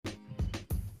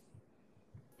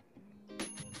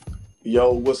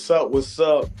Yo, what's up? What's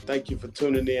up? Thank you for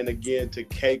tuning in again to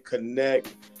K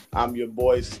Connect. I'm your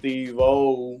boy Steve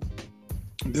O.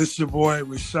 This your boy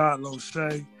Rashad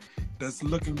Loshay that's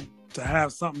looking to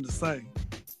have something to say.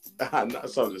 Not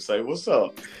something to say. What's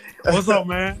up? What's up,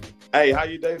 man? Hey, how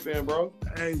you day been, bro?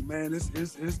 Hey, man, it's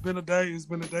been a day. It's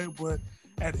been a day, but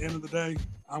at the end of the day,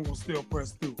 I'm gonna still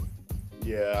press through it.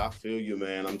 Yeah, I feel you,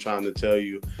 man. I'm trying to tell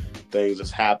you things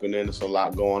that's happening. There's a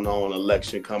lot going on.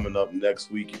 Election coming up next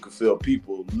week. You can feel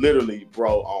people literally,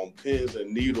 bro, on pins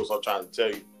and needles. I'm trying to tell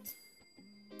you.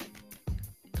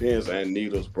 Pins and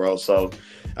needles, bro. So,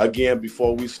 again,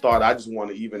 before we start, I just want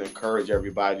to even encourage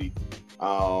everybody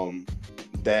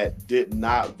that did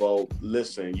not vote.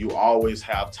 Listen, you always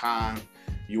have time.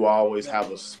 You always have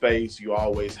a space. You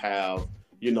always have,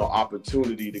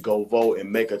 opportunity to go vote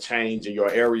and make a change in your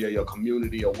area, your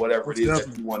community, or whatever it is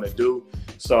that you want to do.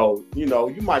 So, you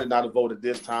might not have voted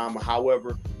this time.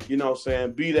 However, be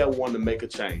that one to make a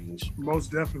change.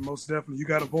 Most definitely. You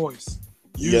got a voice.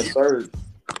 Yes, sir.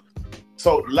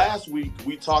 So last week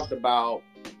we talked about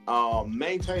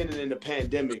maintaining in the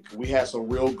pandemic. We had some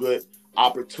real good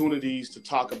opportunities to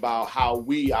talk about how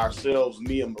we ourselves,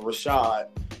 me and Rashad,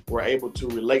 were able to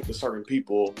relate to certain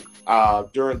people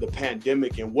during the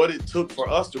pandemic and what it took for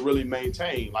us to really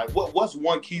maintain. Like, what's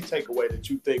one key takeaway that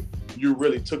you think you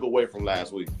really took away from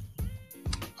last week?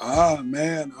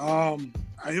 Man,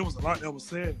 it was a lot that was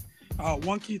said.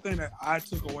 One key thing that I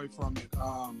took away from it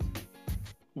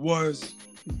was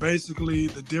basically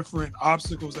the different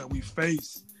obstacles that we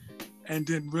face and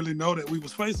didn't really know that we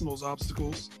was facing those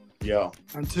obstacles. Yeah.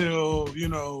 Until,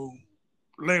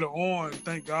 later on,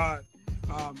 thank God,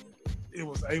 it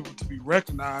was able to be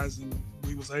recognized and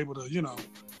we was able to,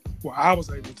 I was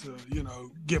able to,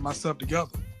 get myself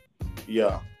together.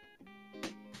 Yeah.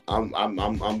 I'm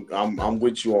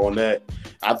with you on that.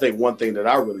 I think one thing that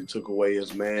I really took away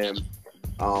is, man,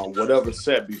 whatever's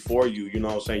set before you,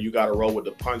 you got to roll with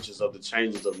the punches of the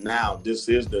changes of now. This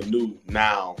is the new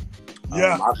now.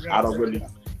 I don't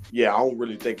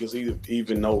really think it's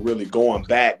even no really going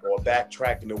back or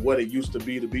backtracking to what it used to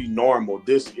be normal.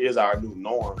 This is our new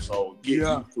norm. So get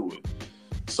used to it.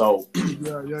 So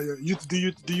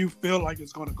Do you feel like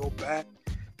it's going to go back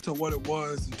to what it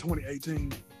was in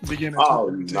 2018? Beginning.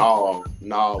 No.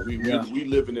 We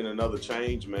living in another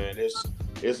change, man.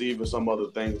 It's even some other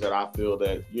things that I feel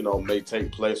that, may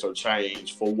take place or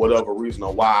change for whatever reason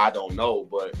or why, I don't know.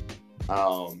 But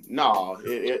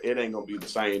it ain't gonna be the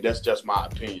same. That's just my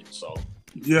opinion. So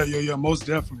yeah, most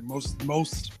definitely.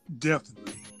 Most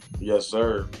definitely. Yes,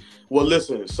 sir. Well,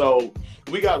 listen, so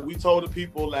we told the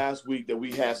people last week that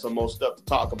we had some more stuff to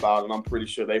talk about, and I'm pretty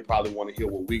sure they probably want to hear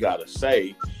what we gotta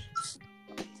say.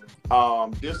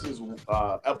 This is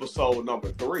episode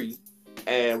number 3,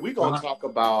 and we're going to talk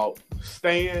about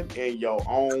staying in your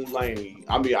own lane.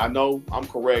 I mean, I know I'm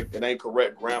correct. It ain't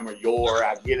correct grammar.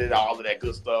 I get it, all of that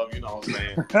good stuff. You know what I'm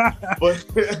saying?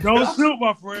 But don't shoot,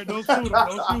 my friend. Don't shoot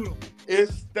him.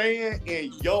 It's staying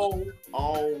in your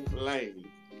own lane.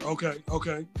 Okay.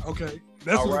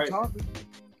 That's all right. Topic.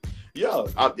 Yeah,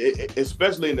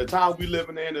 especially in the time we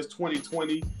living in, it's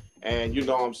 2020, and you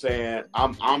know what I'm saying?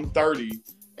 I'm 30.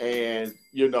 And,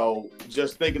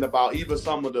 just thinking about even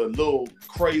some of the little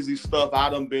crazy stuff I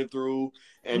done been through.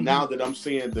 And now that I'm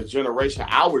seeing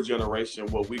our generation,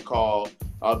 what we call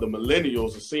the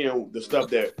millennials, and seeing the stuff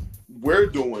that we're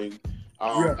doing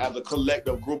as a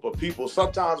collective group of people.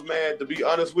 Sometimes, man, to be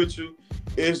honest with you,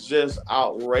 it's just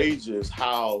outrageous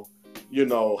how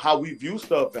we view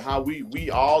stuff and how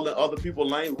we all in other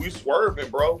people's lane. We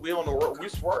swerving, bro. We on the road. We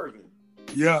swerving.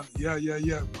 Yeah.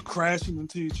 Crashing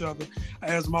into each other.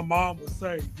 As my mom would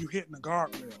say, you hitting the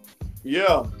guardrail.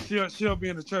 Yeah. She'll be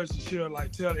in the church and she'll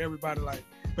tell everybody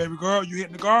baby girl, you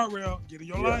hitting the guardrail. Get in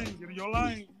your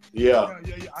lane. Yeah.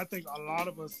 I think a lot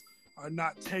of us are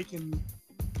not taking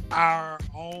our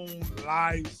own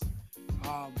lives.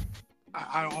 I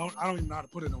don't even know how to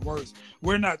put it in words.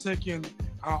 We're not taking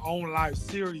our own lives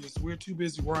serious. We're too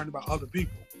busy worrying about other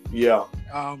people. Yeah.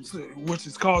 Which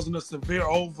is causing us to veer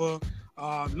over.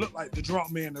 Look like the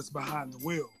drunk man that's behind the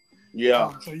wheel.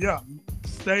 Yeah.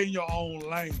 Stay in your own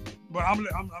lane. But I'm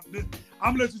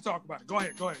gonna let you talk about it. Go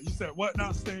ahead. You said what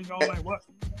now? Stay in your own lane. What?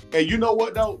 And you know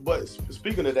what though? But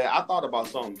speaking of that, I thought about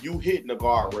something. You hitting the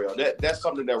guardrail. That's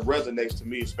something that resonates to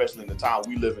me, especially in the time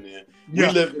we living in. Yeah.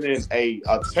 We living in a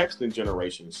texting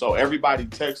generation. So everybody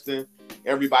texting,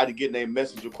 everybody getting a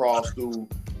message across through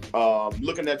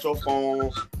looking at your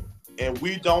phone. And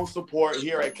we don't support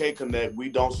here at K Connect. We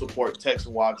don't support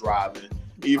texting while driving,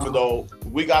 even though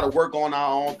we got to work on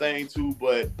our own thing too.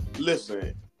 But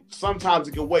listen, sometimes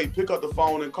it can wait. Pick up the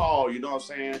phone and call. You know what I'm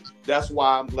saying? That's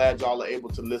why I'm glad y'all are able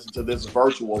to listen to this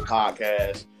virtual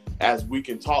podcast, as we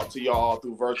can talk to y'all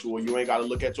through virtual. You ain't got to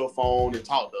look at your phone and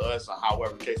talk to us, or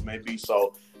however the case may be.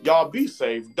 So y'all be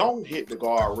safe. Don't hit the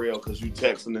guardrail because you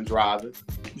texting and driving.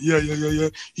 Yeah.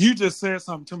 You just said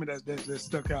something to me that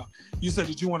stuck out. You said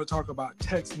that you want to talk about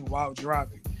texting while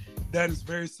driving. That is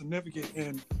very significant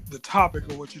in the topic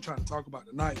of what you're trying to talk about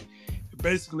tonight.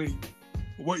 Basically,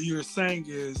 what you're saying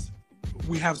is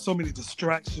we have so many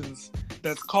distractions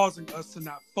that's causing us to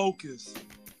not focus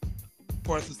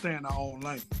for us to stay in our own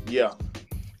lane. Yeah.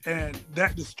 And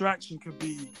that distraction could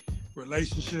be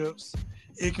relationships.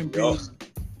 It can be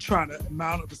trying to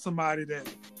mount up to somebody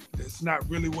that's not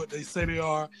really what they say they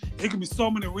are. It can be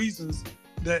so many reasons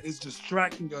that is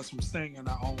distracting us from staying in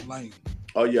our own lane.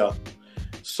 Oh, yeah.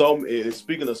 So,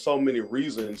 speaking of so many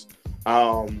reasons,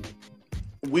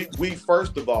 we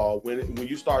first of all, when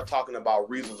you start talking about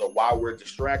reasons of why we're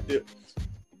distracted,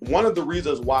 one of the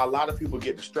reasons why a lot of people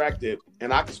get distracted,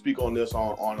 and I can speak on this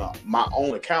on my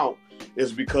own account,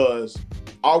 is because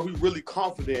are we really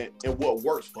confident in what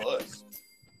works for us?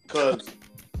 Because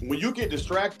when you get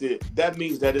distracted, that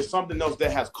means that it's something else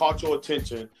that has caught your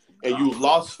attention and you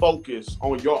lost focus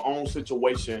on your own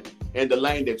situation and the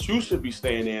lane that you should be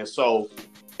staying in. So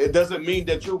it doesn't mean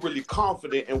that you're really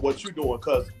confident in what you're doing.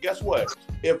 Because guess what?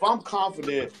 If I'm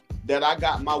confident that I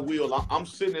got my wheel, I'm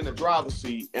sitting in the driver's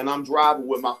seat and I'm driving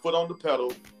with my foot on the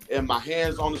pedal and my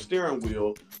hands on the steering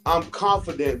wheel, I'm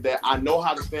confident that I know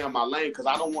how to stay in my lane because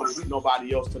I don't want to hit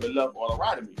nobody else to the left or the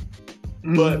right of me.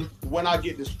 Mm-hmm. But when I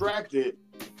get distracted,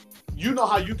 you know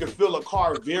how you can feel a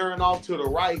car veering off to the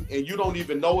right and you don't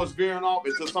even know it's veering off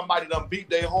until somebody done beat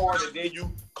their horn and then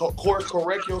you course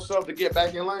correct yourself to get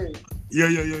back in lane?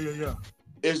 Yeah.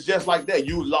 It's just like that.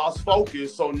 You lost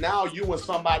focus, so now you in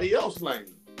somebody else's lane.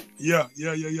 Yeah.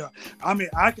 I mean,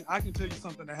 I can tell you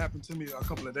something that happened to me a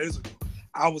couple of days ago.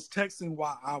 I was texting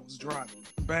while I was driving.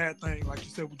 Bad thing, like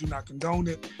you said, we do not condone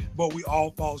it, but we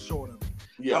all fall short of it.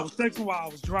 Yeah. I was texting while I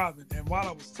was driving, and while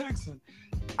I was texting,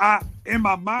 in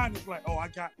my mind, it's like, oh, I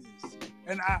got this.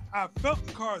 And I felt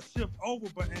the car shift over,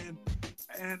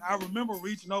 and I remember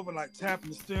reaching over, like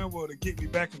tapping the steering wheel to get me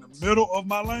back in the middle of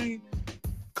my lane.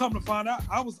 Come to find out,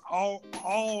 I was all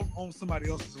on somebody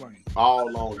else's lane.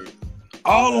 All on it.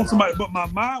 All on somebody, but my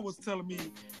mind was telling me,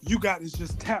 you got to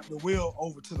just tap the wheel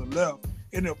over to the left,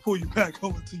 and it'll pull you back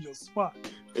over to your spot.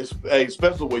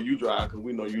 Especially when you drive, because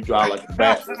we know you drive like a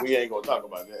bat, but we ain't going to talk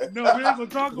about that. No, we ain't going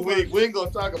to talk about it. We ain't going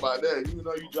to talk about that. You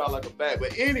know you drive like a bat.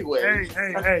 But anyway.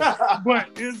 Hey. But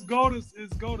it's going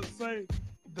to say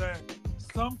that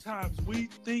sometimes we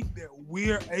think that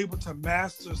we're able to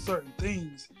master certain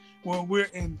things when we're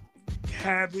in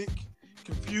havoc,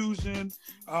 confusion.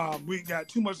 We got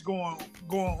too much going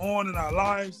on in our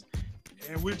lives,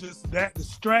 and we're just that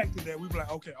distracted that we be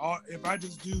like, okay, if I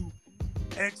just do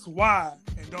X, Y,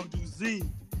 and don't do Z,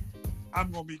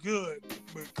 I'm gonna be good.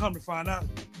 But come to find out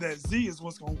that Z is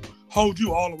what's gonna hold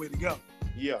you all the way together.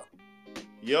 Yeah.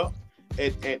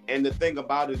 And the thing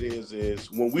about it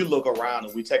is when we look around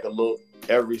and we take a look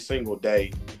every single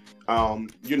day,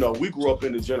 we grew up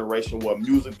in a generation where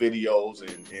music videos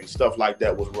and stuff like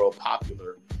that was real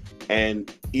popular.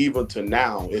 And even to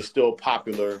now, it's still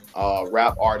popular.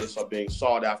 Rap artists are being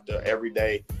sought after every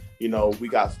day. We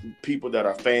got people that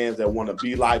are fans that want to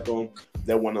be like them,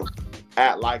 that want to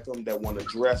act like them, that want to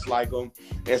dress like them.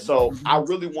 And so I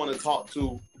really want to talk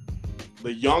to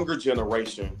the younger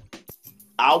generation,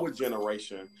 our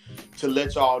generation, to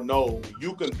let y'all know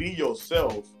you can be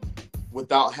yourself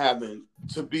without having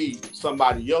to be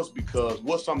somebody else, because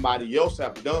what somebody else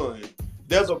have done,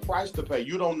 there's a price to pay.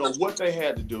 You don't know what they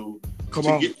had to do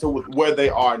to get to where they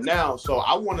are now. So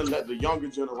I want to let the younger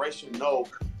generation know,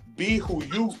 be who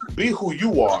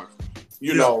you are.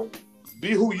 You know,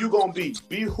 be who you gonna be.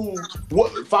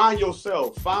 Find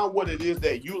yourself. Find what it is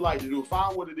that you like to do.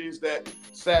 Find what it is that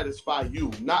satisfy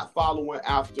you. Not following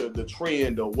after the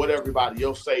trend or what everybody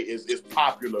else say is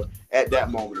popular at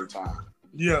that moment in time.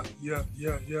 Yeah.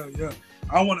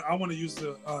 I want to use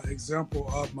the example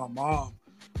of my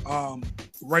mom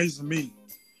raising me.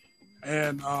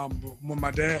 And when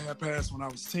my dad had passed when I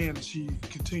was 10 and she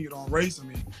continued on raising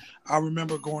me, I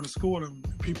remember going to school and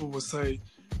people would say,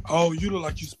 oh, you look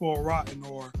like you spoiled rotten,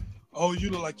 or oh,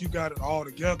 you look like you got it all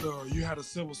together, or you had a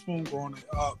silver spoon growing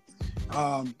up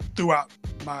throughout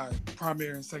my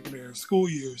primary and secondary school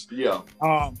years. Yeah.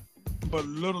 But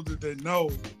little did they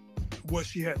know what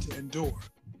she had to endure.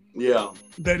 Yeah.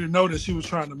 They didn't know that she was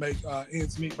trying to make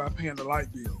ends meet by paying the light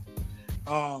bill.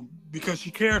 Because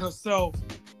she carried herself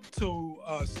to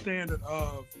a standard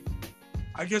of,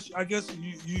 guess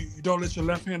you don't let your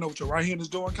left hand know what your right hand is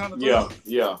doing, kind of thing. Yeah,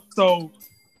 yeah. So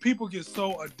people get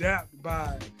so adapted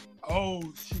by,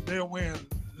 they're wearing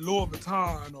Louis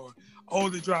Vuitton, or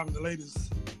they're driving the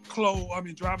latest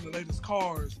driving the latest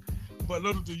cars. But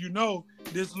little do you know,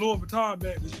 this Louis Vuitton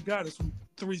bag that she got is from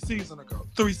 3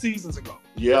 seasons ago.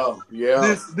 Yeah,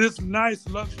 yeah. This nice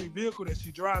luxury vehicle that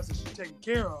she drives, that she's taking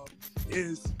care of,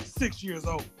 is 6 years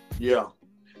old. Yeah.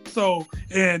 So,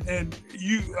 and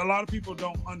a lot of people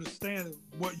don't understand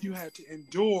what you had to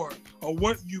endure, or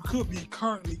what you could be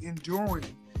currently enduring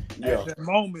at that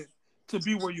moment to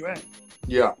be where you're at.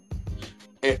 Yeah.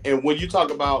 And when you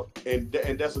talk about, and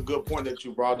that's a good point that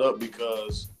you brought up,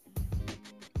 because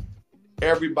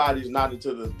everybody's not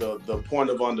into the point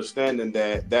of understanding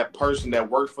that person that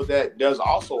worked for that, there's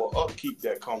also an upkeep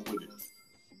that comes with it.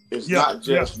 It's not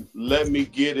just let me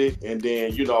get it, and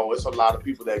then, it's a lot of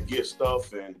people that get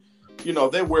stuff and,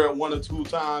 they wear it 1 or 2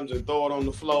 times and throw it on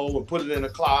the floor and put it in the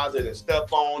closet and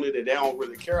step on it, and they don't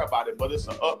really care about it. But it's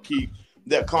an upkeep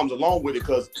that comes along with it,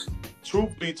 because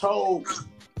truth be told,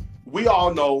 we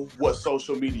all know what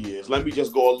social media is. Let me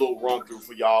just go a little run through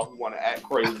for y'all who want to act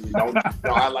crazy. Don't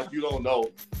act like you don't know.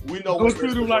 We know what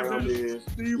Instagram is.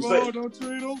 Don't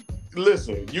treat them.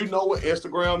 Listen, you know what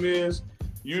Instagram is.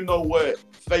 You know what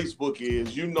Facebook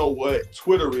is. You know what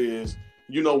Twitter is.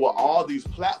 You know what all these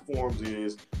platforms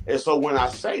is. And so when I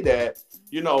say that,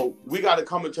 we got to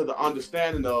come into the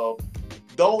understanding of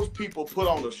those people put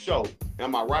on a show.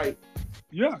 Am I right?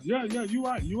 Yeah. You're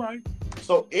right.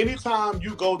 So anytime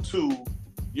you go to,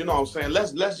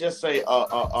 let's just say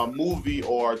a movie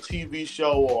or a TV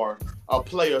show or a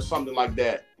play or something like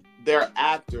that, they're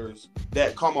actors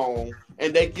that come on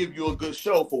and they give you a good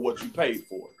show for what you paid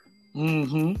for.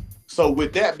 Mm-hmm. So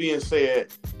with that being said,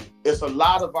 it's a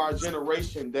lot of our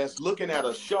generation that's looking at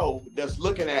a show, that's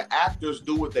looking at actors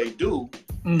do what they do,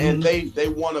 and they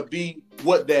want to be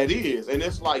what that is. And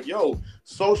it's like,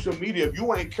 social media, if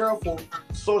you ain't careful,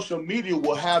 social media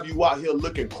will have you out here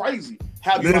looking crazy,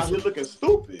 have you out here looking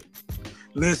stupid.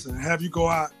 Listen, have you go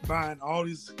out buying all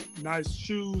these nice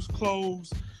shoes,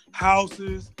 clothes,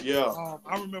 houses. Yeah.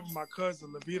 I remember my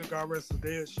cousin, Levita, God rest her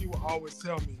dead, she would always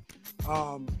tell me,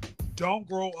 don't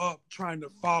grow up trying to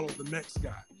follow the next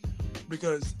guy,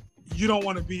 because you don't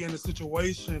want to be in a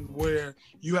situation where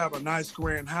you have a nice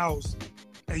grand house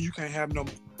and you can't have no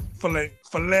filet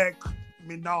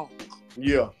mignon.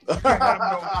 Yeah.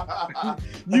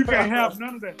 You can't have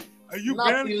none of that. You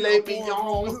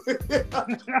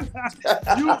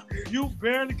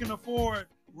barely can afford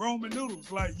Roman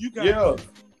noodles. Like, you got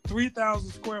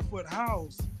 3,000 square foot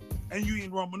house and you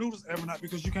eat Roman noodles every night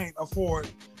because you can't afford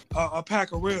a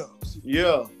pack of ribs.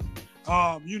 Yeah.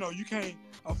 You can't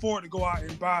afford to go out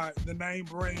and buy the name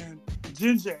brand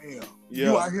ginger ale. Yeah.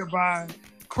 You out here buying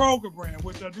Kroger brand,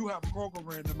 which I do have a Kroger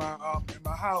brand in my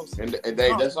house. And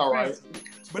that's all right.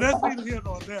 But that's neither here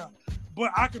nor there.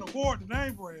 But I can afford the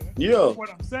name brand. Yeah.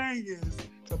 What I'm saying is,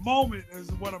 the moment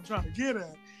is what I'm trying to get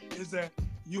at, is that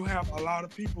you have a lot of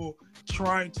people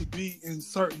trying to be in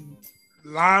certain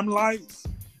limelights,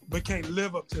 but can't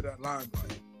live up to that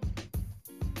limelight.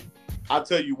 I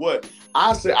tell you what,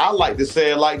 I like to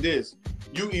say it like this.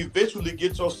 You eventually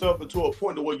get yourself into a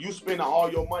point where you spend all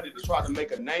your money to try to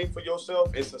make a name for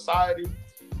yourself in society.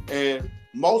 And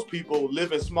most people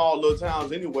live in small little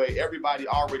towns anyway. Everybody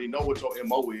already know what your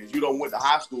MO is. You don't went to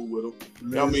high school with them.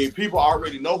 You know what I mean? People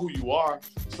already know who you are.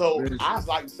 So I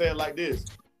like to say it like this.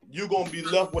 You're going to be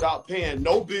left without paying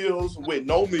no bills with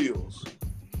no meals.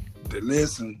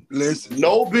 Listen.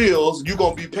 No bills. You're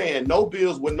going to be paying no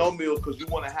bills with no meals because you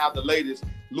want to have the latest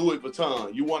Louis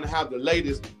Vuitton. You want to have the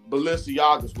latest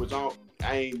Balenciagas, which I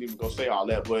ain't even going to say all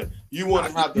that, but you want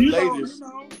to have the latest,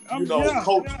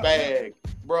 Coach bag.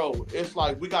 Bro, it's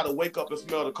like we got to wake up and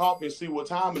smell the coffee and see what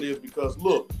time it is, because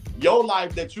look, your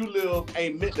life that you live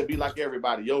ain't meant to be like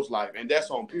everybody else's life, and that's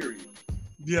on period.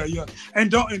 Yeah. And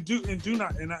do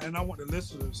not, and I want the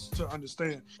listeners to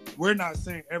understand, we're not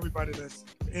saying everybody that's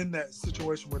in that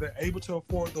situation where they're able to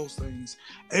afford those things,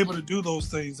 able to do those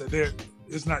things, that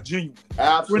it's not genuine.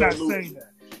 Absolutely. We're not saying that.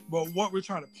 But what we're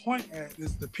trying to point at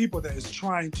is the people that is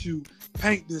trying to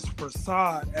paint this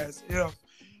facade as if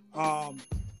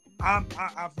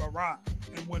I've arrived,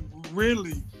 and when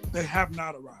really they have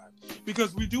not arrived.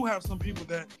 Because we do have some people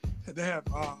that they have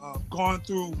gone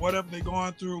through whatever they're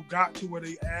going through, got to where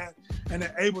they at, and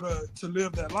they're able to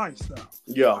live that lifestyle.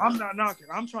 Yeah. I'm not knocking.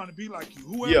 I'm trying to be like you.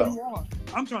 Whoever you are,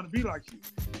 I'm trying to be like you.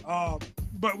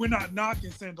 But we're not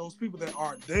knocking, saying those people that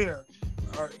aren't there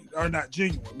are not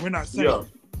genuine. We're not saying that.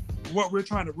 What we're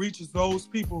trying to reach is those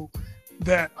people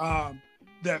that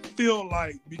feel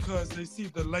like because they see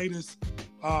the latest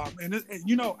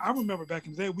I remember back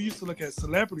in the day, we used to look at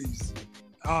celebrities,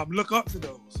 look up to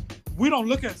those. We don't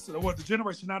look at, the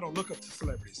generation now don't look up to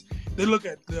celebrities. They look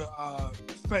at the,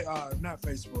 not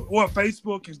Facebook, or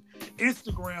Facebook and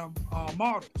Instagram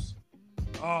models.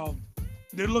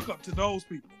 They look up to those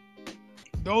people.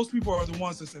 Those people are the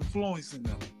ones that's influencing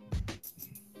them.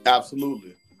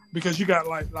 Absolutely. Because you got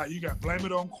like you got Blame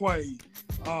It on Quay.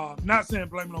 Not saying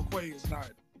Blame It on Quay is not,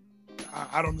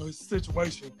 I don't know his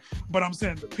situation, but I'm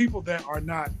saying the people that are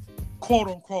not quote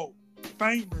unquote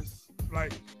famous,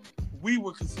 like we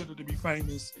would consider to be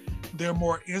famous, they're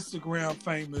more Instagram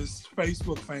famous,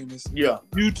 Facebook famous,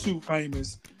 YouTube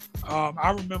famous.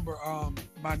 I remember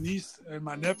my niece and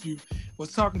my nephew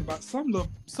was talking about some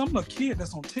little kid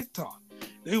that's on TikTok.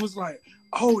 They was like,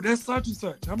 "Oh, that's such and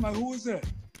such." I'm like, "Who is that?"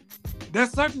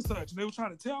 "That's such and such." And they were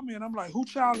trying to tell me, and I'm like, "Who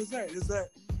child is that? Is that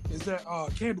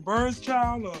Candy Bird's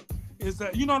child, or is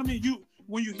that, you know what I mean?"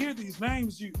 When you hear these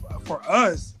names, for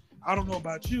us, I don't know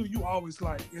about you, you always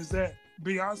like, is that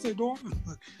Beyonce daughter?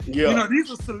 Yeah.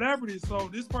 These are celebrities. So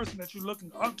this person that you're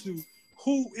looking up to,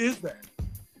 who is that?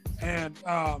 And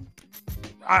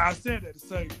I said that to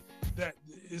say that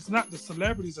it's not the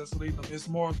celebrities that's leading them. It's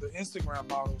more of the Instagram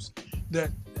models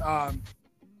that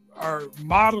are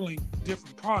modeling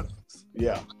different products.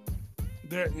 Yeah.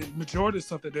 The majority of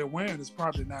stuff that they're wearing is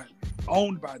probably not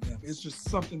owned by them. It's just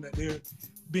something that they're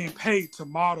being paid to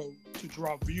model to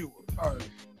draw viewers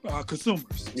or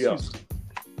consumers. Yeah.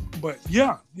 But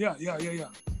yeah.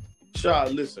 Shaw,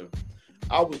 listen,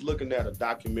 I was looking at a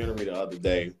documentary the other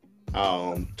day,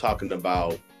 talking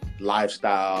about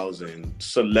lifestyles and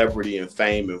celebrity and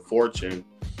fame and fortune.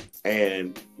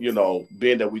 And,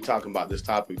 being that we're talking about this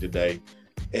topic today,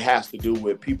 it has to do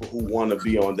with people who want to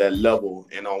be on that level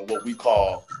and on what we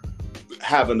call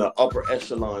having an upper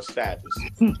echelon status.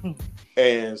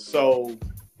 And so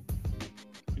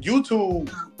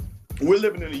YouTube, we're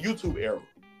living in a YouTube era.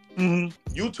 Mm-hmm.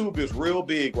 YouTube is real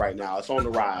big right now. It's on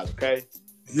the rise, okay?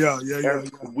 Yeah.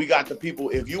 We got the people,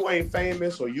 if you ain't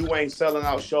famous or you ain't selling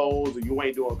out shows or you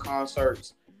ain't doing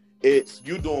concerts, it's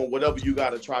you doing whatever you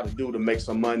got to try to do to make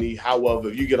some money. However,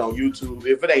 if you get on YouTube,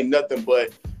 if it ain't nothing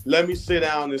but let me sit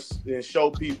down and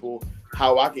show people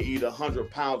how I can eat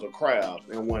 100 pounds of crabs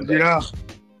in one day. Yeah.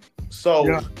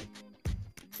 So,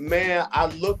 man, I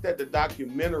looked at the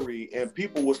documentary and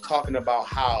people was talking about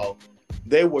how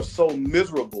they were so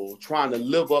miserable trying to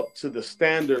live up to the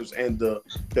standards and the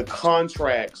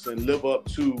contracts and live up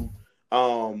to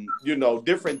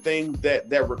different things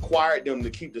that required them to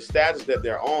keep the status that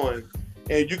they're on.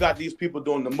 And you got these people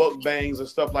doing the mukbangs and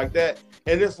stuff like that.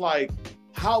 And it's like,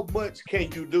 how much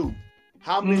can you do?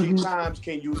 How many times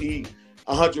can you eat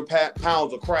 100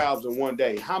 pounds of crabs in one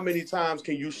day? How many times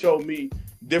can you show me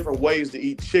different ways to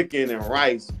eat chicken and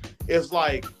rice? It's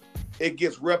like, it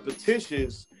gets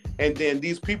repetitious. And then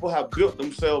these people have built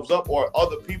themselves up, or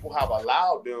other people have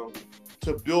allowed them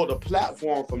to build a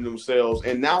platform from themselves.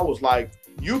 And now it's like,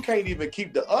 you can't even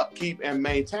keep the upkeep and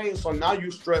maintain. So now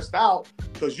you're stressed out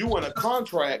because you in a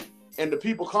contract and the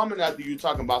people coming after you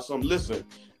talking about something. Listen,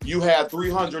 you had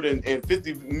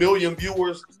 350 million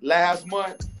viewers last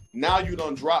month. Now you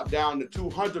done drop down to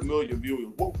 200 million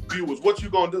viewers. What you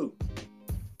gonna do?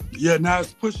 Yeah, now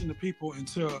it's pushing the people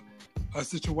into a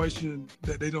situation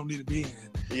that they don't need to be in.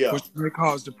 Yeah. Which may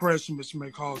cause depression, which may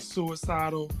cause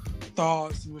suicidal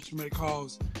thoughts, which may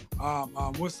cause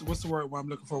what's the word I'm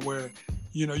looking for, where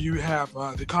you have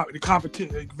the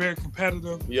competition, very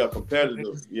competitive. Yeah,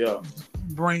 competitive. Yeah.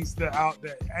 Brings out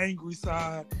that angry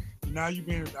side. Now you're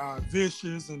being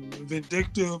vicious and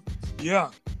vindictive.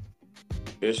 Yeah.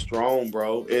 It's strong,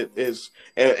 bro. It is,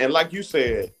 and like you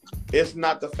said, it's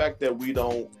not the fact that we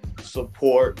don't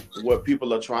support what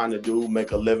people are trying to do,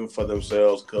 make a living for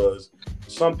themselves, because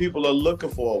some people are looking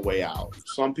for a way out.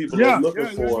 Some people are looking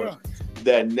for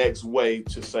that next way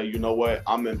to say, you know what,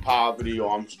 I'm in poverty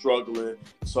or I'm struggling,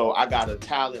 so I got a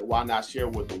talent, why not share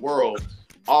with the world?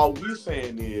 All we're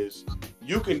saying is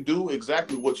you can do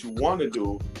exactly what you want to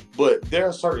do, but there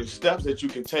are certain steps that you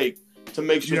can take to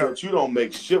make sure that you don't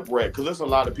make shipwreck, because there's a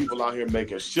lot of people out here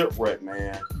making shipwreck,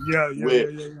 man.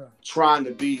 Trying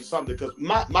to be something. Because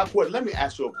my question, let me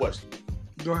ask you a question.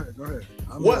 Go ahead.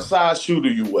 What size shoe do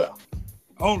you wear?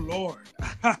 Oh Lord,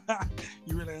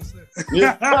 you really answered that?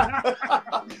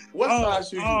 Yeah. What size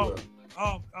shoe do you wear?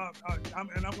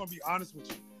 And I'm gonna be honest with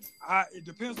you. It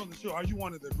depends on the shoe. Are you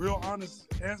wanting the real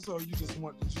honest answer, or you just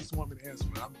want me to answer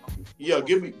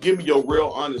it? Give me your real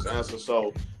honest answer.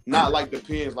 So not like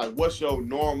depends. Like, what's your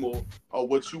normal or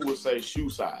what you would say shoe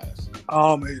size?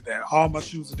 All my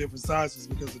shoes are different sizes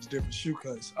because of the different shoe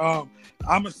cuts. I'm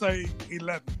gonna say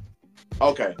 11.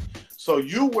 Okay, so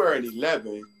you wear an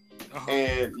 11,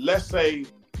 And let's say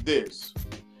this,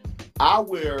 I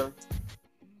wear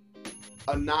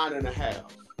a 9.5.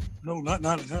 No, not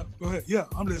 9.5. Go ahead. Yeah,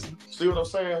 I'm listening. See what I'm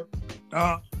saying?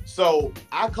 So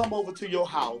I come over to your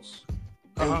house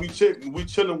and we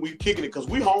chilling, we kicking it because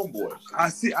we homeboys. I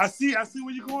see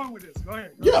where you're going with this. Go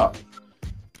ahead. Yeah.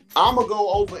 I'm going to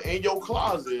go over in your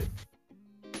closet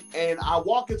and I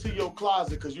walk into your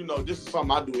closet because, you know, this is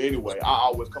something I do anyway. I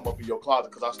always come up in your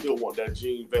closet because I still want that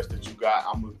jean vest that you got.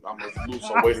 I'm going to lose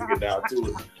some weight and get down to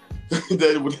it.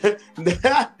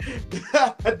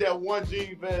 that one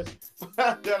jean vest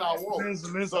that I want.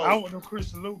 Listen, so, I want no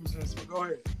Christian Louboutins, but go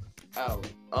ahead.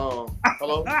 Hello?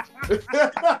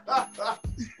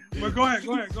 But go ahead.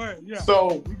 Yeah.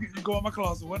 So you go in my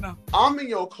closet. What now? I'm in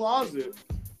your closet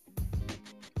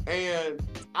and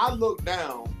I look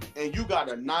down and you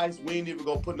got a nice, we ain't even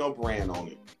gonna put no brand on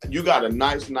it. You got a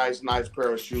nice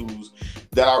pair of shoes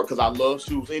that are, because I love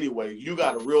shoes anyway. You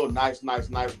got a real nice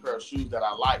pair of shoes that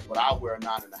I like, but I wear a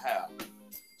 9.5.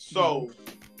 So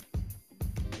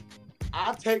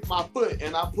I take my foot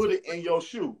and I put it in your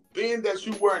shoe. Being that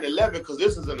you wearing 11, because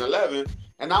this is an 11,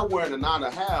 and I'm wearing a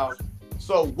 9.5.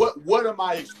 So what am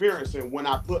I experiencing when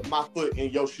I put my foot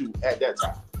in your shoe at that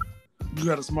time? You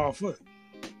got a small foot.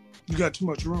 You got too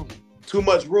much room. Too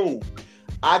much room.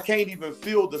 I can't even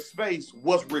feel the space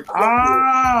what's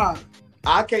required.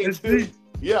 I can't feel.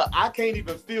 Yeah, I can't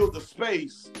even feel the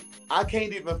space. I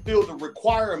can't even feel the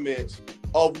requirements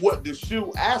of what the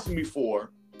shoe asked me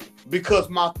for because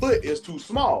my foot is too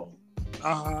small.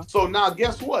 So now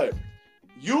guess what?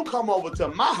 You come over to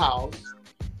my house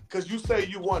because you say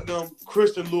you want them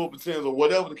Christian Louboutins or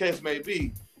whatever the case may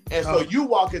be. And so you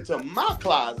walk into my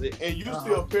closet and you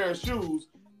see a pair of shoes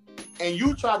and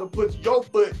you try to put your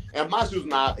foot in my shoes.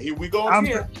 Now, here we go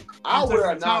again. I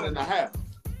wear a 9.5.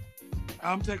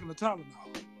 I'm taking the Tylenol.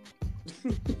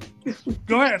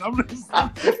 Go ahead. I'm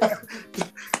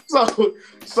So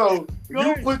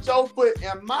you put your foot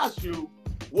in my shoe.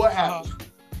 What happens?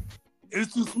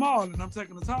 It's too small, and I'm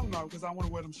taking the Tylenol because I want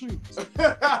to wear them shoes.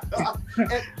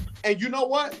 and you know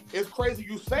what? It's crazy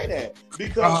you say that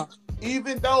because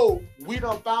even though we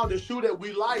done found a shoe that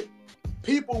we like,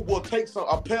 people will take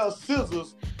a pair of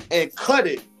scissors and cut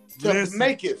it to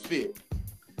make it fit.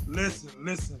 Listen.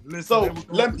 So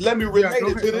let me relate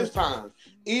it to this time.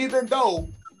 Even though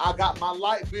I got my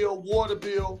light bill, water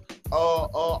bill,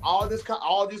 all these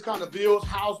kind of bills,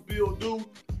 house bill due,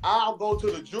 I'll go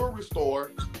to the jewelry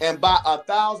store and buy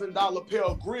 $1,000 pair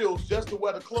of grills just to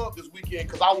wear the club this weekend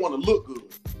because I want to look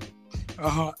good.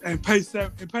 And pay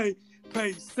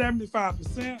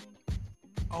 75%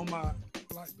 on my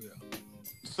light bill.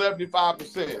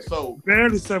 75%. So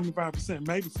barely 75%,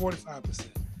 maybe 45%.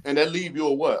 And that leave you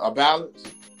a balance?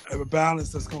 A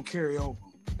balance that's gonna carry over.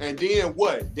 And then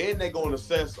what? Then they're gonna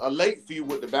assess a late fee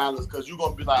with the balance because you're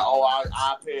gonna be like, oh, I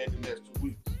pay it the next 2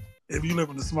 weeks. If you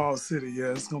live in a small city, yeah,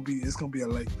 it's gonna be a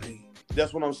late fee.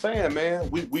 That's what I'm saying,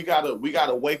 man. We gotta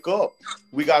wake up.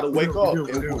 We gotta wake up.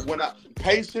 And when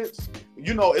patience,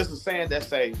 you know, it's a saying that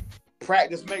say,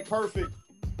 practice make perfect.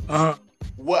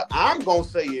 What I'm gonna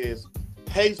say is,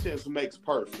 patience makes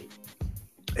perfect.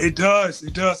 It does.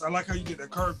 I like how you did that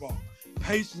curveball.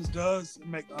 Patience does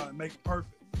make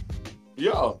perfect.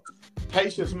 Yeah,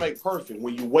 patience make perfect.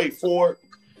 When you wait for it,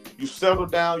 you settle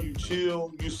down, you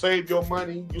chill, you save your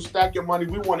money, you stack your money.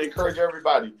 We want to encourage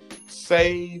everybody,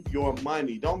 save your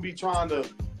money. Don't be trying to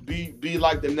be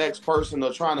like the next person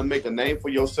or trying to make a name for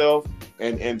yourself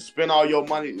and spend all your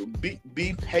money.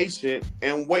 Be patient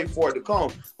and wait for it to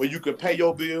come where you can pay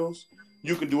your bills.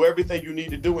 You can do everything you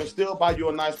need to do and still buy you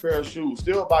a nice pair of shoes,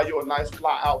 still buy you a nice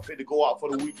fly outfit to go out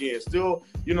for the weekend, still,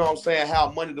 you know what I'm saying,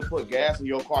 have money to put gas in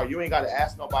your car. You ain't got to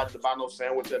ask nobody to buy no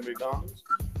sandwich at McDonald's.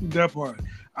 That part.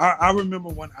 I remember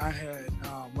when I had,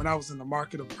 when I was in the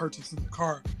market of purchasing the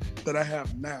car that I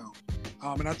have now,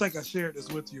 and I think I shared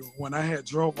this with you, when I had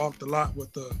drove off the lot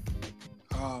with the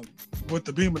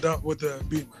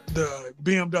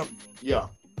BMW. Yeah.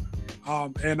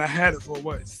 And I had it for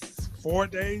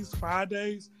 5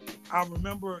 days. I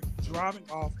remember driving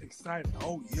off excited.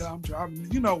 Oh yeah, I'm driving,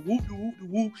 you know, whoop,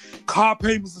 car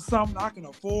payments or something I can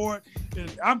afford.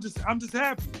 And I'm just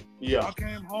happy. Yeah. I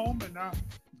came home and I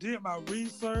did my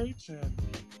research and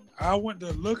I went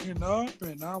to looking up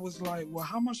and I was like, well,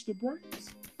 how much the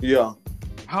brakes? Yeah.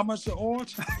 How much the oil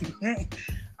change?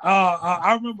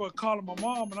 I remember calling my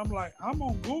mom and I'm like, I'm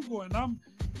on Google and I'm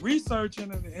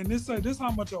researching and they say this how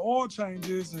much the oil change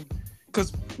is. And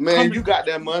because man, you got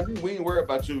that money. We ain't worried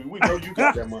about you. We know you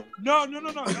got that money. No.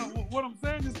 What I'm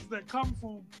saying is that coming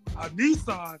from a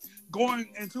Nissan going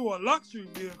into a luxury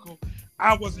vehicle,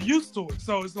 I wasn't used to it.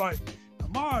 So it's like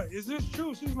Ma, is this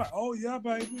true? She was like, oh yeah,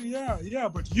 baby, yeah.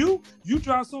 But you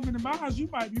drive so many miles, you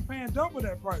might be paying double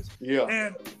that price. Yeah.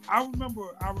 And I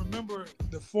remember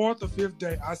the 4th or 5th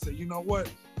day, I said, you know what?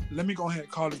 Let me go ahead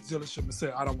and call this dealership and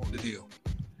say I don't want the deal.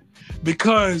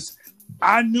 Because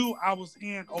I knew I was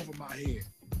in over my head.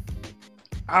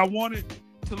 I wanted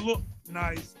to look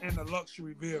nice in a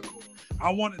luxury vehicle. I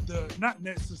wanted not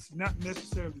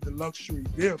necessarily the luxury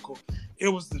vehicle. It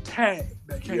was the tag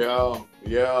that came.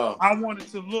 Yeah. I wanted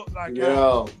to look like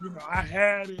I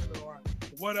had it or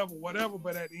whatever.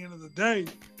 But at the end of the day,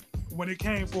 when it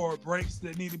came for brakes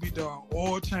that need to be done,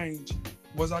 oil change,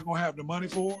 was I gonna have the money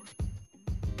for it?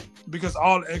 Because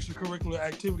all the extracurricular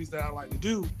activities that I like to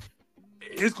do,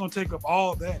 it's gonna take up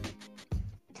all that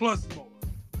plus more.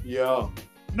 Yeah.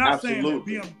 Not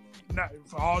absolutely. saying that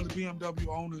for all the BMW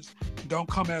owners, don't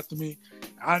come after me.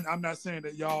 I'm not saying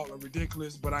that y'all are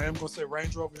ridiculous, but I am going to say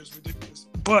Range Rover is ridiculous.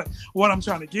 But what I'm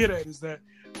trying to get at is that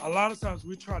a lot of times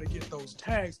we try to get those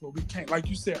tags, but we can't. Like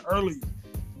you said earlier,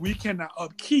 we cannot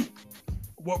upkeep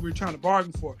what we're trying to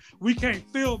bargain for. We can't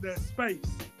fill that space.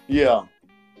 Yeah.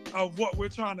 Of what we're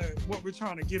trying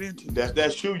to get into. That's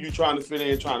that shoe you trying to fit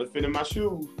in my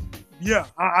shoes. Yeah,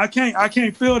 I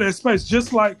can't fill that space.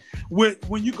 Just like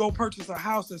when you go purchase a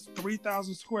house that's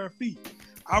 3,000 square feet.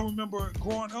 I remember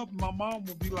growing up, my mom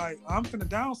would be like, I'm finna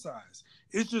downsize.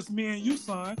 It's just me and you,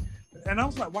 son. And I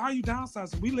was like, why are you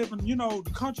downsizing? We live in,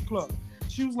 the country club.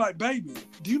 She was like, baby,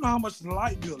 do you know how much the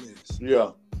light bill is?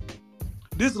 Yeah.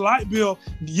 This light bill,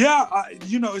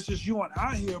 it's just you and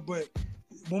I here, but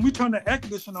when we turn the air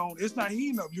conditioner on, it's not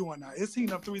heating up you and I. It's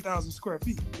heating up 3,000 square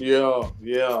feet. Yeah.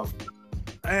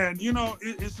 And,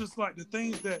 it's just like the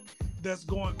things that's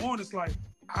going on. It's like,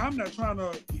 I'm not trying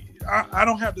to, I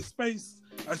don't have the space.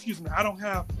 I don't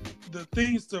have the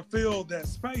things to fill that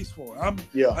space for. I'm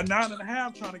a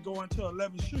 9.5 trying to go into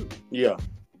 11 shoe. Yeah.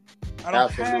 I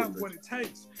don't have what it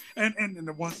takes. And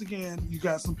once again, you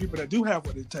got some people that do have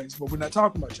what it takes, but we're not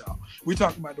talking about y'all. We're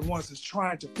talking about the ones that's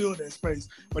trying to fill that space,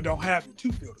 but don't have it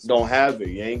to fill the space. Don't have it.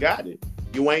 You ain't got it.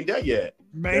 You ain't there yet.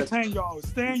 Maintain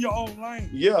stay in your own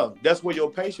lane. Yeah, that's where your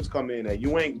patience come in at.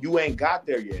 You ain't got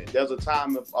there yet. There's a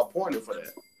time appointed for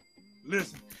that.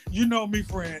 Listen, you know me,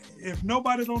 friend. If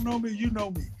nobody don't know me, you know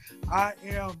me. I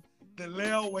am the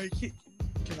layaway kid.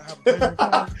 Can I have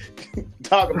a favorite?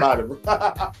 Talk about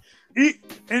it.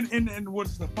 And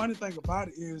what's the funny thing about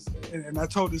it is, and I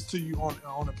told this to you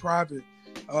on a private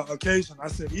occasion. I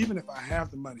said, even if I have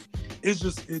the money,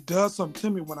 it does something to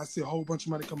me when I see a whole bunch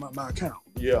of money come out my account.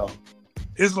 Yeah.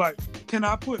 It's like, can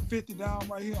I put 50 down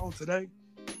right here on today?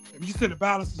 If you said the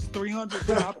balance is 300,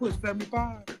 can I put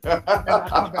 75? And I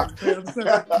come back and pay them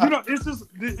 70.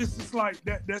 It's just like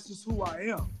that. That's just who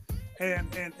I am, and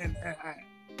I,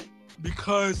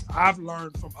 because I've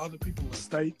learned from other people's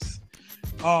mistakes.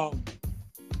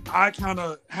 I kind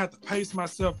of had to pace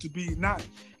myself to be not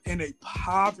in a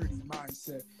poverty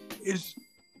mindset. It's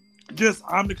just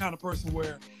I'm the kind of person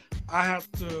where I have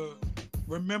to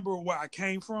remember where I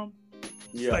came from,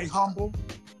 stay humble,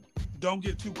 don't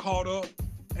get too caught up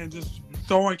and just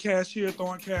throwing cash here,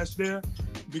 throwing cash there,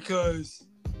 because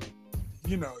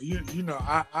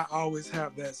I always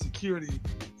have that security.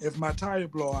 If my tire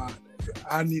blow out,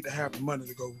 I need to have the money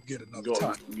to go get another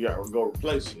tire. Yeah, go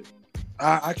replace it.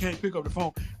 I can't pick up the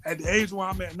phone. At the age where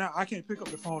I'm at now, I can't pick up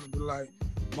the phone and be like,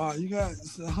 Ma, you got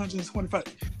 125.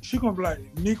 She gonna be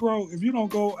like, Negro, if you don't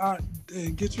go out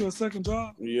and get you a second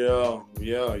job. Yeah.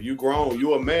 You grown.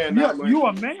 You a man now, man. You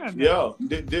a man now.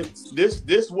 Yeah.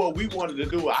 This what we wanted to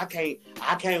do. I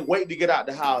can't wait to get out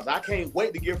the house. I can't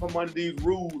wait to get from under these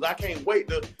rules. I can't wait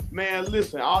to, man,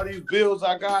 listen, all these bills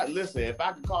I got, listen, if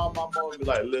I could call my mom and be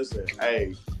like, listen,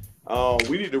 hey,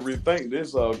 we need to rethink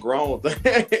this grown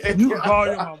thing. You can call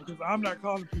your mama, because I'm not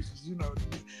calling pieces.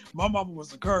 My mama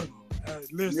was a colonel.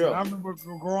 Listen, I remember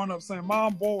growing up saying,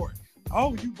 Mom, bored.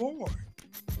 Oh, you bored.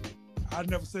 I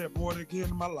never said bored again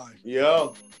in my life. Yeah.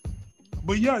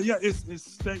 But it's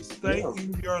stay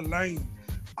in your lane.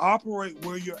 Operate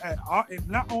where you're at. And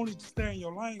not only stay in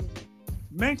your lane,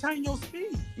 maintain your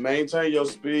speed. Maintain your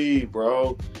speed,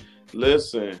 bro.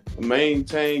 Listen,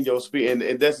 maintain your speed.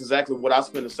 And that's exactly what I was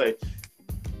going to say.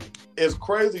 It's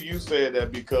crazy you said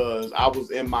that, because I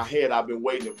was in my head. I've been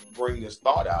waiting to bring this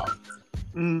thought out.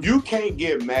 You can't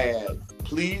get mad.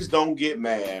 Please don't get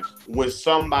mad when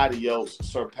somebody else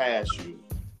surpass you.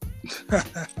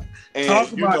 And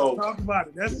talk about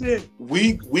it. That's it.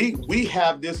 We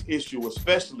have this issue,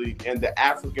 especially in the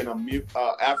African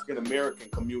American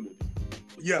community.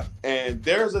 Yeah. And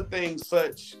there's a thing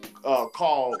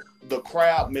called the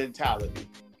crowd mentality.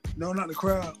 No, not the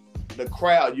crowd. the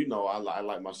crowd, you know, I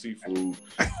like my seafood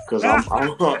because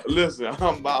listen,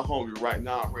 I'm about hungry right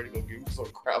now. I'm ready to go get me some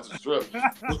crabs and shrimp.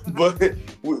 But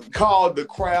we called the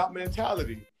crab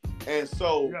mentality. And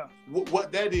so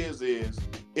what that is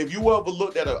if you ever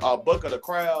looked at a bucket of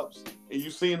crabs and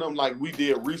you seen them like we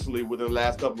did recently within the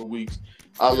last couple of weeks,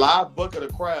 a live bucket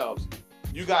of crabs,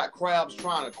 you got crabs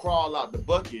trying to crawl out the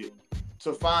bucket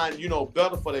to find, you know,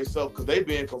 better for themselves because they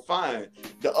being confined.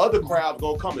 The other crabs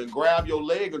gonna come and grab your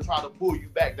leg and try to pull you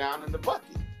back down in the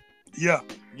bucket. Yeah.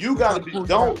 You gotta be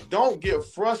don't get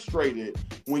frustrated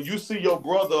when you see your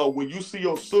brother or when you see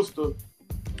your sister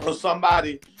or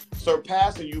somebody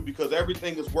surpassing you because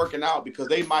everything is working out because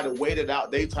they might have waited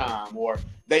out their time, or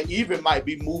they even might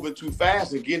be moving too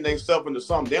fast and getting themselves into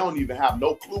something they don't even have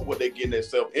no clue what they're getting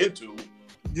themselves into.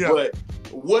 Yeah. But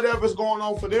whatever's going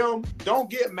on for them, don't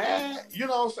get mad. You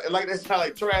know what I'm saying? Like they sound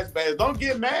like trash bags. Don't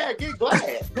get mad, get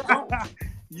glad.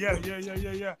 Yeah.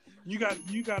 You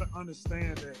got to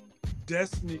understand that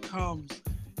destiny comes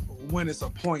when it's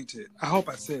appointed. I hope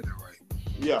I said that right.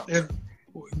 Yeah. If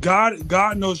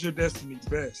God knows your destiny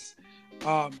best.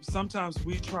 Sometimes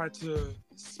we try to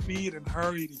speed and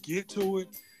hurry to get to it,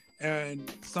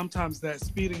 and sometimes that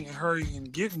speeding and hurrying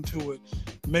and getting to it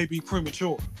may be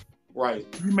premature. Right.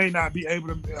 You may not be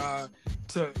able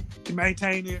to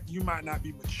maintain it. You might not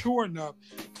be mature enough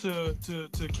to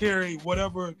carry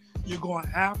whatever you're going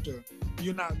after.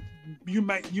 You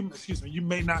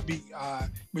may not be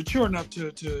mature enough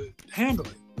to handle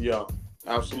it. Yeah,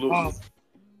 absolutely.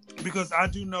 Because I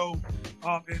do know,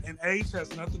 and age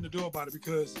has nothing to do about it.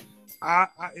 Because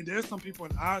there's some people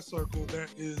in our circle that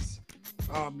is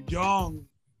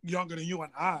younger than you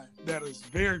and I, that is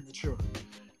very mature.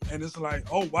 And it's like,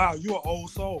 oh, wow, you're an old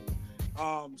soul.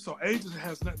 So age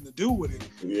has nothing to do with it.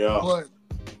 Yeah. But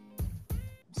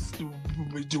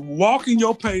walking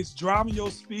your pace, driving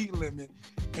your speed limit,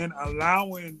 and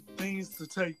allowing things to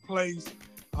take place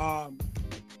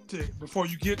before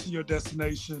you get to your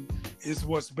destination is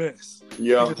what's best.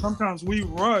 Yeah. Because sometimes we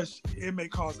rush, it may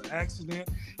cause an accident.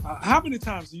 How many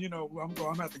times, you know, I'm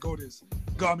going to have to go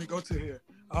to here.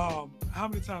 How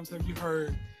many times have you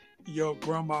heard your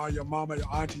grandma, your mama, your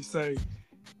auntie say,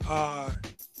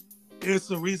 it's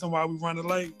the reason why we run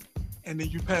late, and then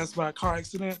you pass by a car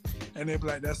accident and they be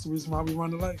like, that's the reason why we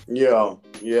run late? Yeah.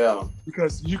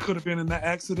 Because you could have been in that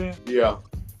accident. Yeah.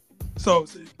 So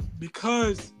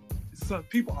because some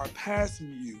people are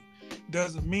passing you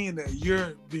doesn't mean that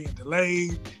you're being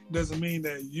delayed, doesn't mean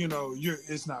that, you know,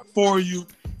 it's not for you.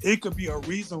 It could be a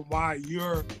reason why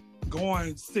you're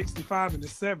going 65 into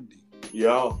 70.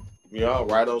 Yeah,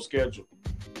 right on schedule.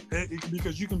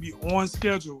 Because you can be on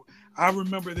schedule. I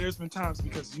remember there's been times,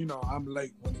 because, you know, I'm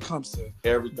late when it comes to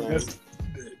everything.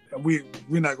 We're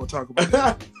not going to talk about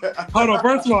that. Hold on.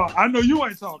 First of all, I know you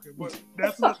ain't talking, but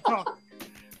that's not talking.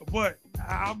 But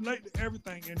I'm late to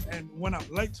everything. And when I'm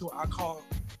late to it, I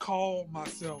call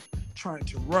myself trying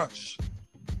to rush.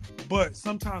 But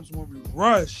sometimes when we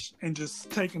rush and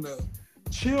just taking a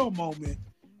chill moment,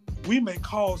 we may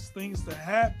cause things to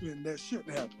happen that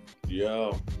shouldn't happen.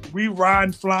 Yeah. We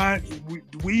riding, flying,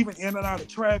 we even in and out of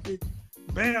traffic.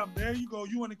 Bam, there you go.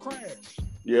 You in a crash.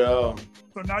 Yeah.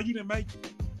 So now you didn't make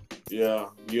it. Yeah,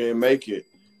 you ain't make it.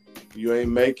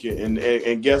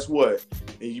 And guess what?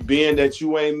 And being that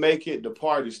you ain't make it, the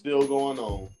party's still going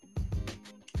on.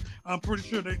 I'm pretty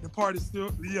sure the party's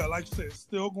still, like you said, it's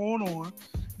still going on.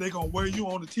 They're going to wear you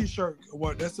on a T-shirt.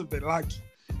 Well, that's if they like you.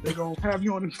 They're going to have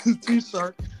you on a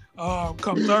T-shirt come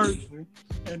Thursday.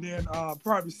 And then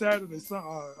probably Saturday,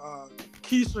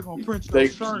 Keisha going to print you a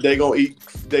shirt. They going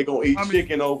to eat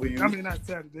chicken over you. I mean, not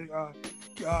Saturday.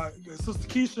 Sister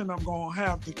Keisha and I'm going to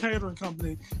have the catering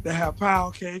company that have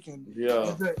pound cake. And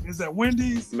is that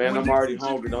Wendy's? Man, Wendy's? I'm already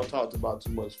hungry. Don't talk about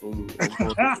too much food.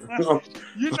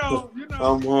 you know.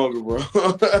 I'm hungry, bro.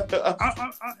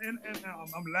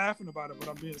 I'm laughing about it, but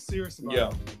I'm being serious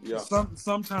about it. Yeah.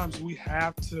 Sometimes we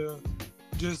have to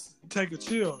just take a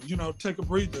chill, take a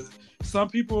breather. Some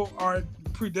people are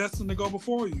predestined to go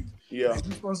before you. Yeah. You're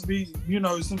supposed to be,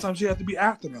 sometimes you have to be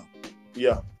after them.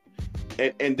 Yeah.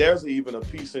 And there's even a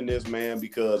piece in this, man,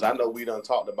 because I know we done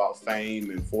talked about fame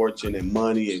and fortune and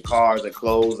money and cars and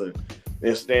clothes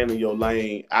and staying in your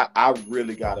lane. I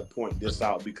really got to point this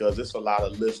out because it's a lot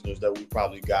of listeners that we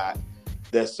probably got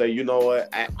that say, you know what,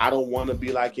 I don't want to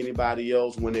be like anybody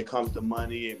else when it comes to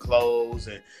money and clothes,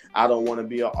 and I don't want to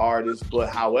be an artist. But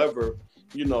however,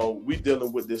 we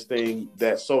dealing with this thing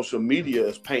that social media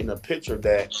is painting a picture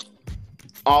that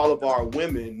all of our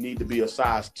women need to be a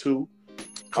size 2.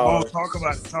 Talk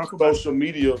about it. Social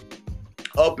media,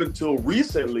 up until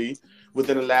recently,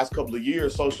 within the last couple of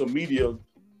years, social media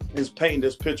is painting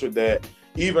this picture that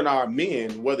even our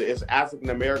men, whether it's African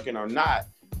American or not,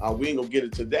 we ain't gonna get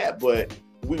into that, but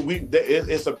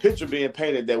it's a picture being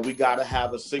painted that we gotta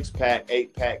have a 6-pack,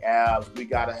 8-pack abs. We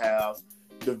gotta have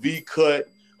the V cut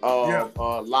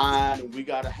line, and we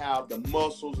gotta have the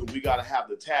muscles, and we gotta have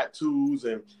the tattoos,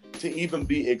 and to even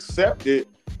be accepted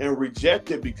and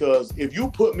rejected. Because if you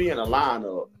put me in a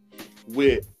lineup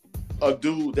with a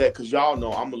dude that, because y'all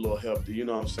know I'm a little hefty, you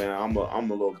know what I'm saying? I'm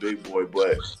a little big boy,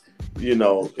 but you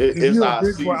know it's our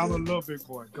season. Boy, I'm a little big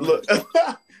boy.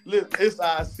 Look, it's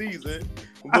our season,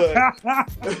 but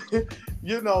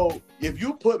you know, if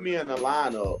you put me in a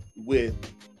lineup with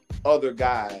other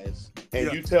guys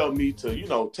and you tell me to, you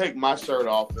know, take my shirt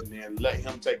off and then let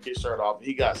him take his shirt off,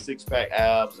 he got 6-pack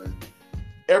abs, and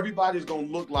everybody's gonna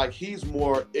look like he's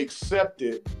more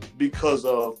accepted because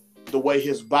of the way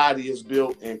his body is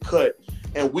built and cut.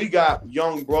 And we got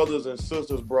young brothers and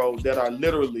sisters, bro, that are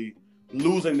literally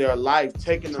losing their life,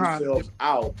 taking themselves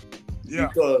out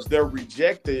because they're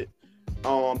rejected,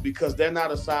 because they're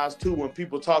not a size 2. When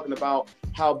people talking about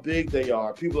how big they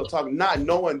are, people are talking, not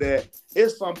knowing that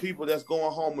it's some people that's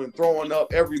going home and throwing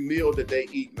up every meal that they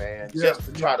eat, man, just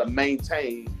to try to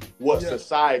maintain what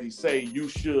society say you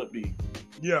should be.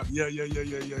 Yeah.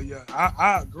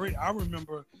 I agree. I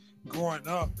remember growing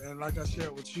up, and like I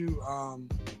shared with you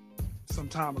some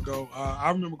time ago, I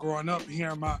remember growing up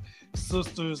hearing my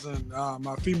sisters and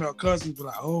my female cousins be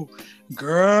like, "Oh,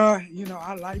 girl, you know,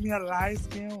 I like me a light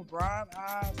skin with brown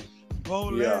eyes, bow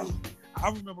legs." I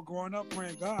remember growing up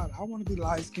praying, God, I want to be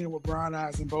light skinned with brown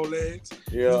eyes and bow legs.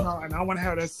 You know, and I want to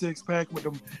have that 6-pack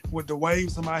with the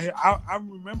waves in my hair. I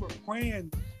remember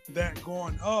praying that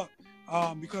growing up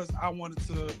because I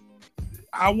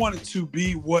wanted to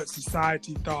be what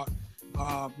society thought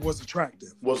was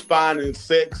attractive, was fine and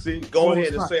sexy. Go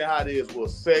ahead and say how it is.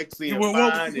 Was sexy and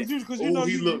fine.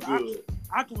 He looked good.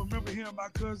 I can remember hearing my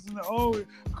cousin, "Oh,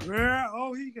 girl,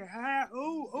 oh, he can hide.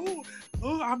 Oh,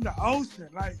 I'm the ocean."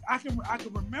 Like I can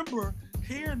remember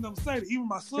hearing them say that. Even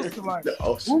my sister, like, the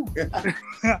ocean.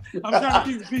 I'm trying to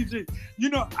keep it PG. You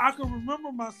know, I can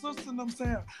remember my sister and them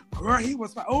saying, "Girl, he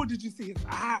was fine. Oh, did you see his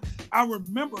eye?" I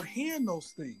remember hearing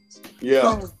those things. Yeah.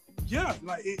 So, yeah,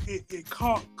 like it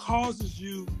causes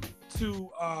you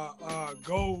to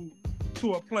go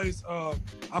to a place of,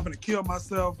 I'm gonna kill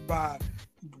myself by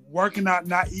working out,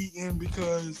 not eating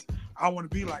because I want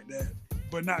to be like that,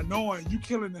 but not knowing you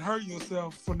killing and hurting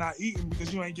yourself for not eating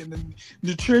because you ain't getting the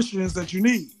nutrition that you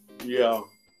need. Yeah.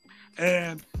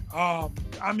 And I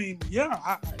mean,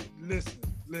 I listen.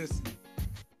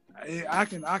 I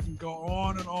can go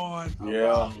on and on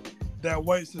about that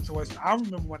weight situation. I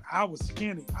remember when I was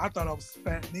skinny, I thought I was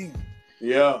fat then.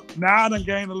 Yeah. Now I done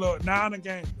gained a little.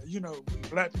 You know,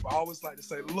 black people always like to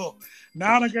say, "Look."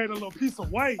 Now I done gained a little piece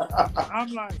of weight.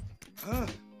 I'm like,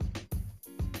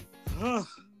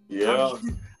 yeah.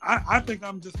 I think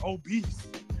I'm just obese.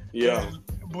 Yeah.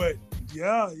 But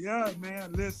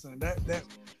man. Listen,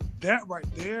 that right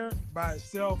there by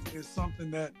itself is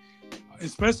something that,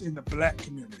 especially in the black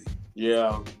community.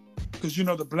 Yeah. Because you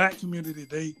know the black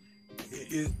community,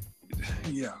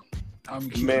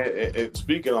 Man,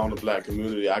 speaking on the black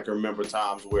community, I can remember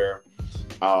times where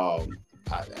I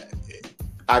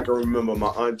can remember my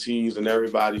aunties and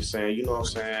everybody saying, you know what I'm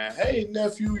saying, "Hey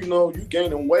nephew, you know, you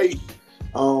gaining weight.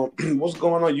 What's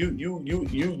going on?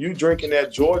 You drinking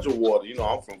that Georgia water." You know,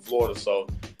 I'm from Florida, so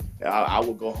I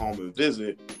would go home and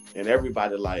visit, and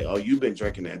everybody like, "Oh, you been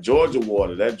drinking that Georgia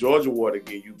water. That Georgia water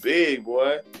get you big,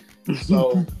 boy."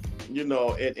 So, you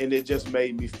know, and it just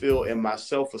made me feel, in my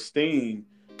self-esteem,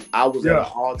 I was at an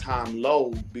all-time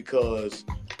low because,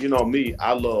 you know me,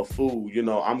 I love food. You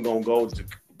know, I'm going to go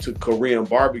to Korean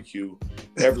barbecue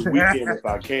every weekend if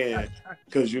I can,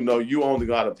 because, you know, you only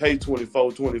got to pay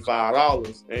 $24,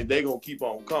 $25, and they going to keep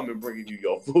on coming bringing you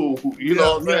your food. You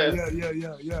know what I'm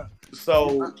saying? Yeah.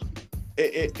 So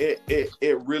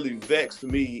it really vexed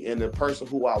me and the person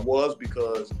who I was,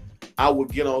 because I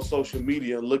would get on social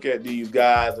media and look at these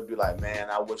guys and be like, "Man,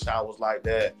 I wish I was like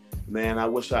that. Man, I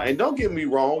wish I..." And don't get me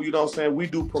wrong, you know what I'm saying? We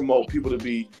do promote people to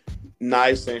be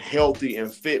nice and healthy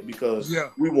and fit because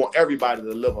we want everybody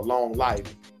to live a long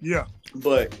life. Yeah.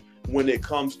 But when it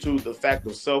comes to the fact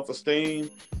of self-esteem,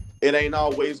 it ain't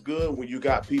always good when you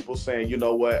got people saying, "You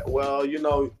know what? Well, you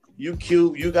know, you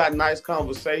cute, you got nice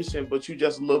conversation, but you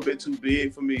just a little bit too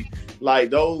big for me." Like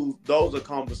those are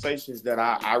conversations that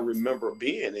I remember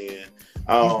being in.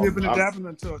 Dipping and dabbing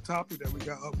into a topic that we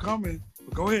got upcoming.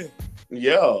 But go ahead.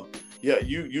 Yeah,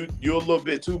 you're a little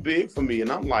bit too big for me,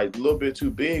 and I'm like, a little bit too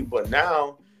big. But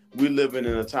now we living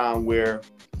in a time where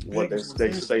they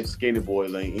say skinny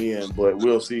boys ain't in, but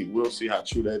we'll see how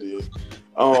true that is.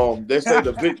 They say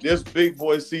this big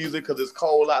boy season because it's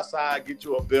cold outside. Get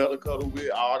you a belt to cuddle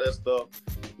with, all that stuff.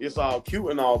 It's all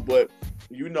cute and all, but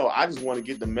I just want to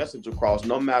get the message across.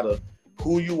 No matter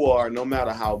who you are, no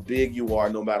matter how big you are,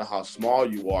 no matter how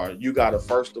small you are, you gotta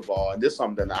first of all, and this is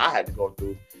something that I had to go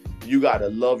through. You gotta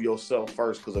love yourself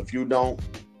first, because if you don't,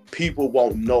 people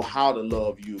won't know how to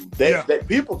love you. That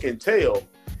people can tell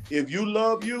if you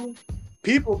love you.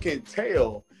 People can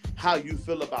tell how you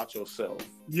feel about yourself.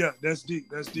 Yeah, that's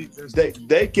deep.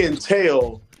 They can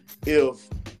tell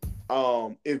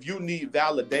if you need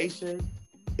validation,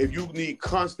 if you need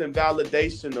constant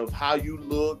validation of how you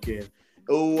look and,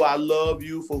 oh, I love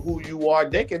you for who you are.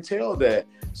 They can tell that.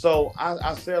 So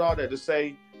I said all that to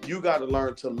say you got to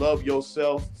learn to love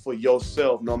yourself for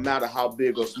yourself, no matter how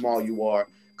big or small you are.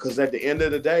 Because at the end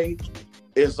of the day,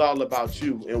 it's all about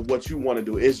you and what you want to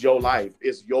do. It's your life.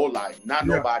 It's your life, not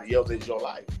nobody else. It's your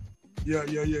life. Yeah.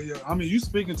 I mean, you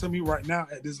speaking to me right now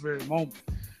at this very moment.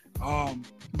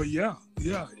 But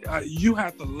you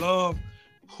have to love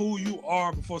who you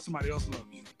are before somebody else loves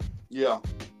you. Yeah.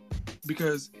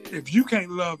 Because if you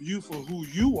can't love you for who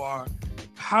you are,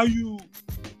 how you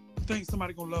think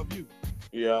somebody gonna love you?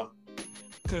 Yeah.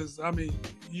 Because I mean,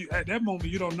 at that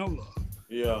moment you don't know love.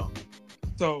 Yeah.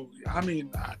 So I mean,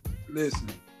 listen.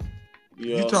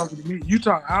 Yeah. You talking to me?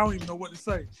 I don't even know what to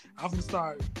say. I'm gonna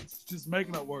start just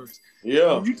making up words.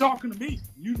 Yeah. You talking to me?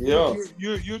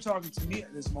 You're talking to me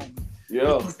at this moment.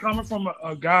 Yeah. It's coming from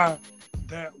a guy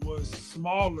that was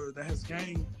smaller, that has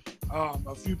gained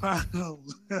a few pounds.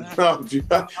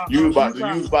 you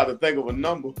was about to think of a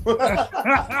number.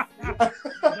 That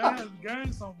has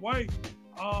gained some weight.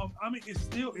 I mean, it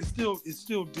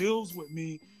still deals with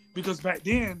me, because back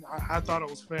then I thought I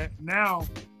was fat. Now,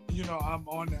 I'm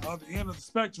on the other end of the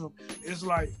spectrum. It's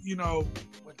like, well,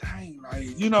 dang,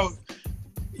 like, you know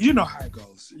how it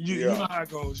goes. You know how it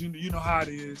goes. You know how it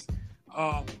is.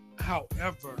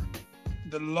 However,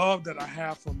 the love that I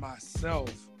have for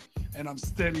myself, and I'm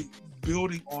steady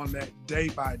building on that day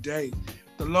by day,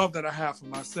 the love that I have for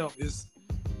myself is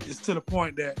to the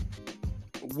point that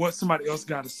what somebody else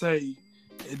got to say,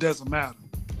 it doesn't matter.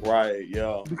 Right,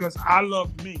 yeah. Because I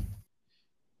love me.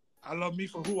 I love me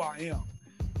for who I am.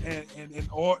 And in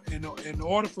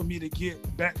order for me to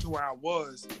get back to where I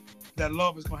was, that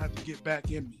love is gonna have to get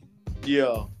back in me.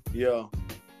 Yeah.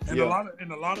 And a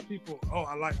lot of people,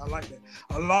 I like that.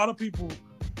 A lot of people,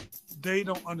 they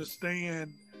don't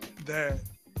understand that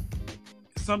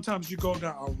sometimes you go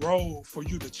down a road for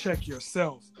you to check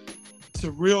yourself, to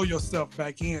reel yourself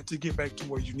back in, to get back to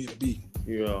where you need to be.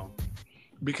 Yeah.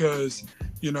 Because,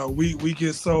 we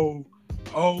get so,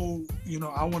 I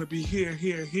want to be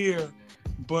here,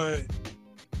 but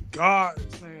God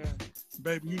is saying,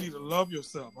 baby, you need to love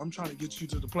yourself. I'm trying to get you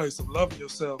to the place of loving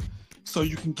yourself so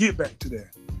you can get back to that.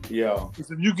 Yeah. Because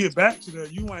if you get back to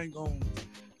that, you're going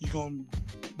to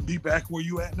be back where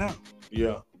you at now.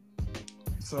 Yeah.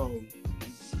 So,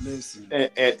 listen.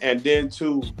 And then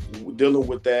too, dealing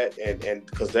with that, and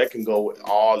because that can go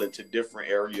all into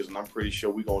different areas, and I'm pretty sure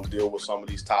we're going to deal with some of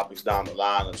these topics down the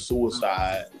line of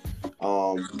suicide,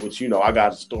 which, I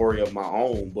got a story of my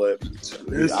own, but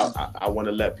I want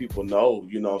to let people know,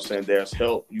 there's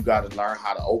help. You got to learn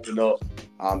how to open up.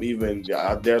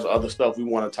 There's other stuff we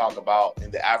want to talk about in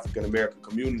the African American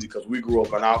community, because we grew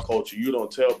up in our culture. You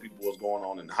don't tell people what's going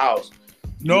on in the house.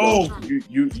 No,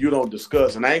 you don't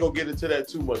discuss, and I ain't gonna get into that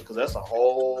too much, because that's a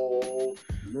whole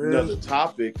another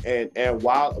topic. And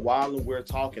while we're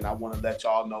talking, I want to let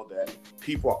y'all know that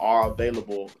people are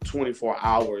available 24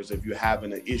 hours if you're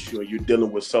having an issue or you're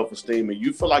dealing with self-esteem and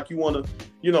you feel like you want to,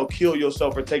 kill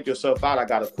yourself or take yourself out. I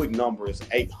got a quick number. It's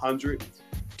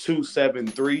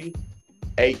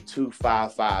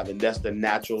 800-273-8255, and that's the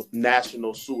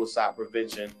National Suicide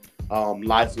Prevention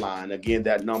Lifeline. Again,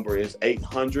 that number is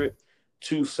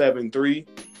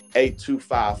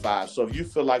 800-273-8255. So if you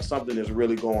feel like something is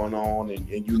really going on and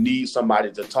you need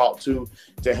somebody to talk to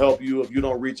help you, if you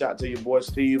don't reach out to your boy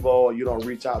Steve or you don't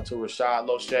reach out to Rashad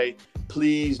Loshay,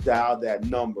 please dial that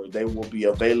number. They will be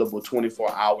available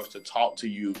 24 hours to talk to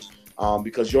you,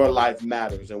 because your life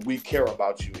matters and we care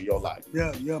about you in your life.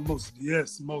 Yeah, most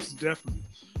definitely.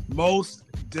 Most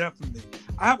definitely.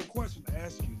 I have a question to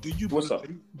ask you. Do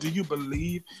you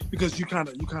believe, because you kind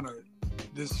of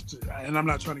this, and I'm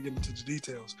not trying to get into the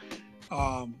details.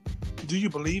 Do you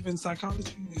believe in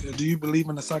psychology? Do you believe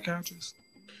in a psychiatrist?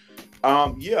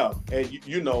 Yeah, and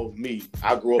you know me.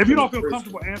 I grew up. If you don't feel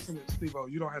comfortable answering it, Steve-O,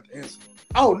 you don't have to answer.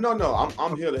 Oh no,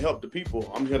 I'm here to help the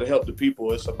people.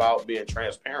 It's about being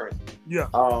transparent. Yeah.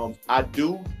 I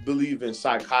do believe in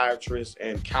psychiatrists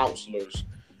and counselors,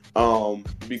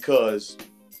 because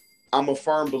I'm a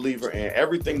firm believer in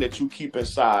everything that you keep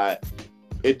inside.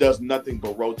 It does nothing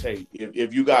but rotate.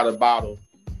 If you got a bottle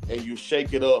and you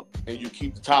shake it up and you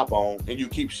keep the top on and you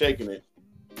keep shaking it,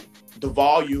 the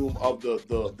volume of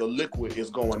the liquid is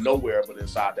going nowhere but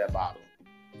inside that bottle.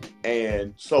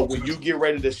 And so when you get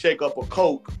ready to shake up a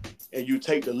Coke and you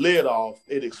take the lid off,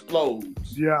 it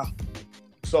explodes. Yeah.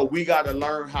 So we got to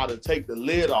learn how to take the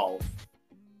lid off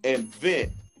and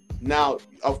vent. Now,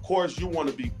 of course, you want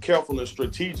to be careful and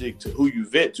strategic to who you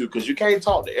vent to, because you can't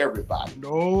talk to everybody.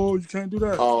 No, you can't do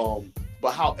that.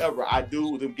 But however, I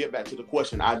do, to get back to the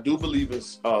question, I do believe in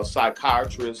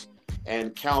psychiatrists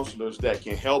and counselors that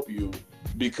can help you,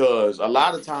 because a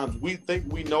lot of times we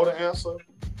think we know the answer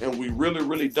and we really,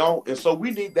 really don't. And so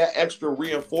we need that extra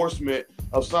reinforcement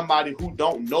of somebody who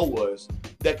don't know us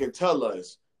that can tell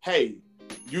us, hey,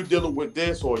 you dealing with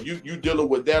this, or you dealing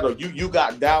with that, or you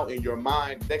got doubt in your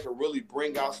mind. That can really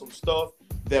bring out some stuff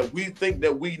that we think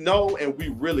that we know and we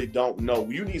really don't know.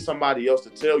 You need somebody else to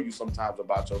tell you sometimes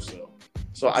about yourself.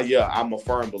 So I'm a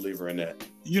firm believer in that.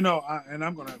 You know, and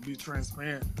I'm going to be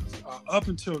transparent. Up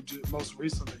until most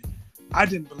recently, I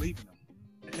didn't believe in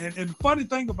them. And the funny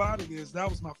thing about it is that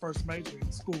was my first major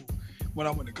in school when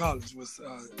I went to college, was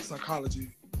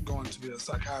psychology, going to be a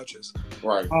psychiatrist.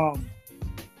 Right.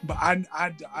 But I'm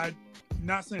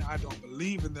not saying I don't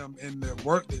believe in them and their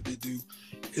work that they do.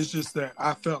 It's just that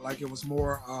I felt like it was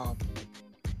more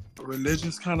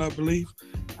religious kind of belief.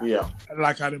 Yeah.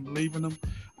 Like I didn't believe in them.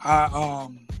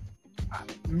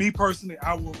 Me personally,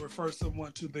 I will refer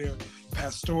someone to their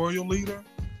pastoral leader.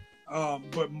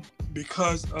 But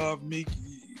because of me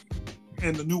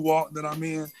and the new walk that I'm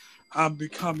in, I'm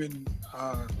becoming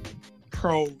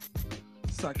pro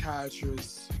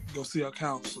psychiatrist, go see a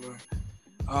counselor.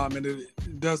 And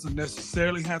it doesn't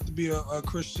necessarily have to be a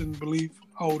Christian belief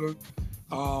holder.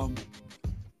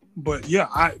 But yeah,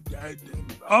 I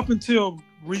up until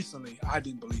recently, I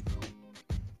didn't believe in them.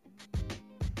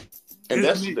 And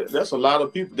that's a lot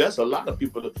of people. That's a lot of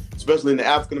people, especially in the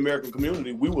African American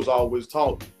community. We was always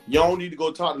taught, you don't need to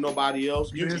go talk to nobody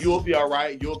else. You'll be all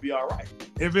right. You'll be all right.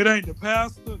 If it ain't the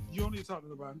pastor, you don't need to talk to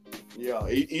nobody. Yeah,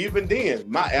 even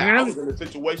then, I was in a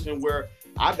situation where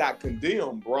I got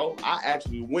condemned, bro. I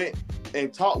actually went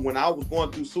and talked when I was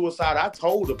going through suicide. I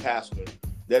told the pastor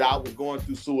that I was going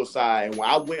through suicide, and when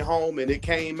I went home and it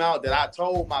came out that I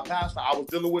told my pastor I was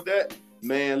dealing with that.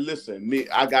 Man, listen,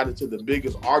 I got into the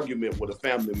biggest argument with a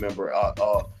family member,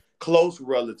 a close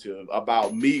relative,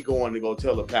 about me going to go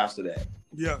tell the pastor that.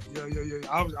 Yeah.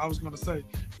 I was going to say,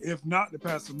 if not the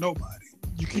pastor, nobody.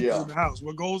 You keep it in the house.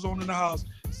 What goes on in the house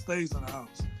stays in the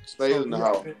house. Stays in the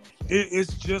house.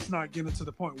 It's just not getting to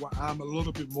the point where I'm a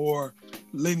little bit more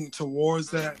leaning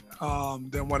towards that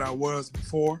than what I was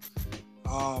before.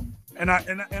 And I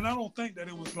don't think that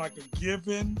it was like a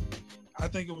given. I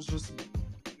think it was just,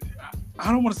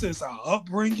 I don't want to say it's our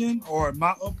upbringing or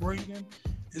my upbringing.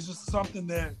 It's just something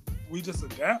that we just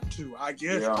adapt to, I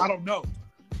guess. Yeah. I don't know.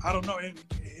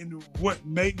 And what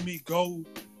made me go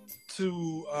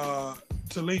to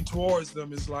lean towards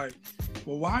them is like,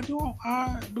 well, why don't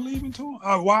I believe in them?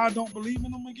 Why I don't believe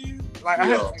in them again? Like I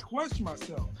had to question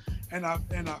myself, and I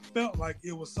felt like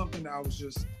it was something that I was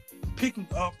just picking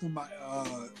up from my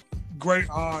great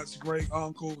aunts, great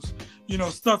uncles,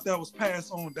 stuff that was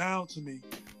passed on down to me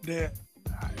that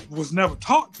was never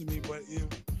taught to me, but it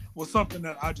was something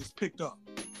that I just picked up.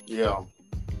 Yeah.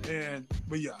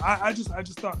 But I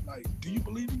just thought, like, do you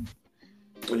believe in?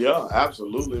 Yeah,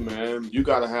 absolutely, man. You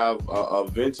got to have a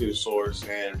vintage source,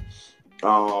 and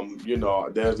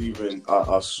there's even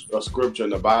a scripture in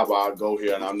the Bible. I'll go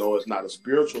here, and I know it's not a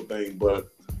spiritual thing, but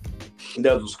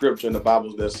there's a scripture in the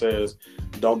Bible that says,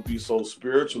 "Don't be so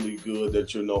spiritually good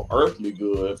that you're no earthly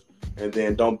good, and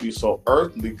then don't be so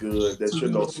earthly good that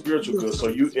you're no spiritual good."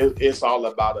 So it's all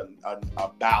about a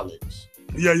balance.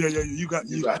 Yeah. You got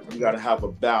to have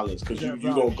a balance, because you're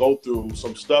gonna go through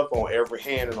some stuff on every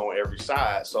hand and on every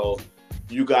side. So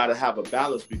you got to have a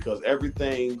balance, because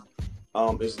everything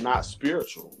is not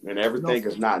spiritual and everything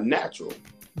is not natural.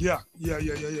 Yeah.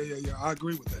 I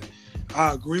agree with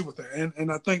that.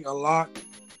 And I think a lot,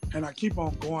 and I keep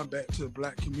on going back to the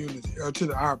black community, or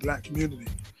to our black community.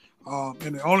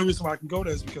 And the only reason why I can go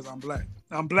there is because I'm black.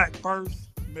 I'm black first,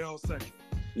 male second.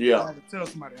 Yeah. I have to tell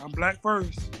somebody I'm black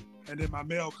first, and then my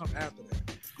male come after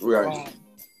that. Right.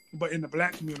 But in the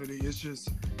black community, it's just,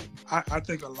 I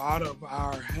think a lot of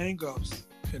our hang-ups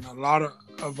and a lot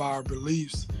of our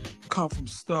beliefs come from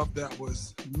stuff that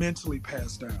was mentally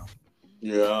passed down.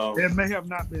 Yeah. It may have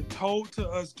not been told to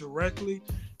us directly,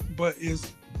 but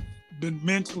it's been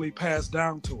mentally passed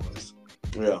down to us.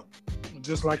 Yeah.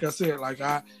 Just like I said,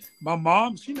 my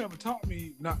mom, she never taught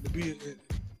me not to be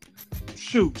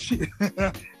shoot,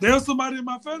 there was somebody in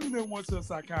my family that went to a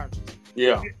psychiatrist.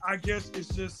 Yeah. I guess it's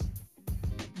just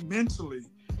mentally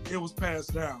it was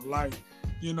passed down. Like,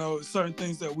 you know, certain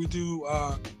things that we do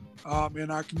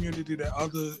in our community that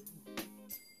other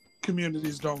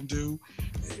communities don't do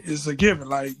is a given.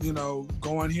 Like, you know,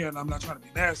 going here, and I'm not trying to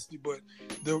be nasty, but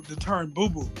the term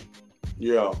boo-boo,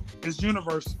 yeah, is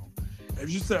universal. If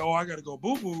you say, "Oh, I got to go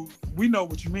boo-boo," we know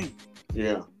what you mean.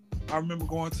 Yeah. I remember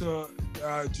going to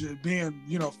being,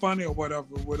 you know, funny or whatever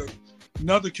with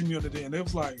another community, and it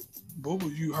was like, "Boo-boo,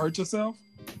 you hurt yourself?"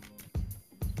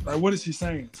 Like, what is he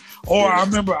saying? Or I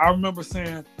remember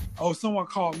saying, "Oh, someone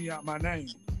called me out my name,"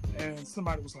 and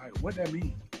somebody was like, "What that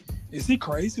mean? Is he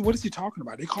crazy? What is he talking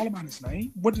about? They call him out his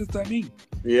name? What does that mean?"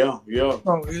 Yeah, yeah.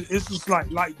 So it's just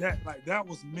like that. Like, that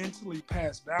was mentally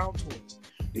passed down to us.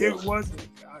 Yeah. It wasn't.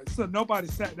 So nobody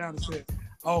sat down and said,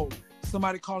 "Oh,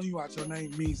 somebody calling you out your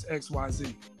name means X, Y,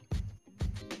 Z."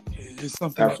 It's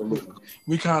something Absolutely. that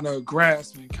we kind of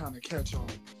grasp and kind of catch on.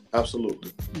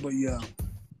 Absolutely. But yeah.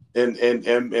 And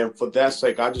for that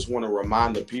sake, I just want to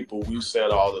remind the people, we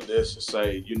said all of this to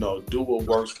say, you know, do what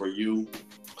works for you,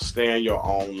 stay in your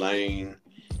own lane,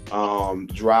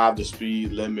 drive the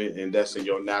speed limit, and that's in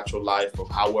your natural life, of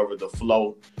however the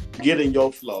flow. Get in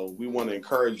your flow. We want to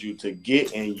encourage you to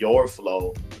get in your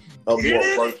flow of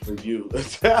what works for you.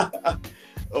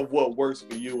 Of what works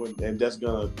for you, and that's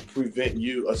gonna prevent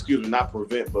you, not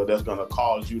prevent, but that's gonna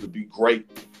cause you to be great.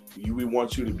 We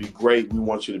want you to be great. We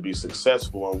want you to be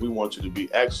successful, and we want you to be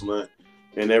excellent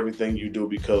in everything you do,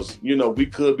 because, you know, we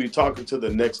could be talking to the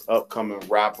next upcoming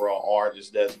rapper or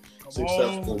artist that's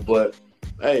successful, but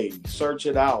hey, search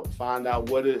it out, find out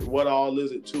what all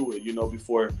is it to it, you know,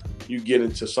 before you get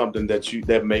into something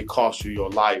that may cost you your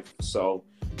life. So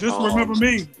just remember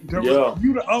me. Yeah.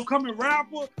 You the upcoming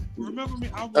rapper. Remember me.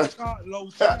 I'm Rashad Low.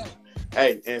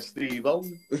 Hey, and Steve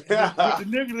Owen. the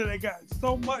nigga that got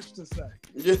so much to say.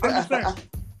 Yeah.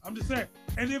 I'm just saying.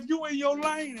 And if you in your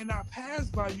lane and I pass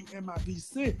by you in my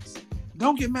V6,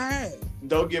 don't get mad.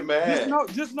 Don't get mad.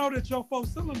 Just know that your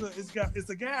 4-cylinder is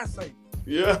a gas saver.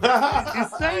 Yeah.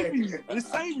 It's saving you.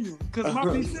 It's saving you. Because my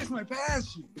V6 might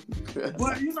pass you.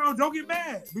 But, you know, don't get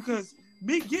mad, because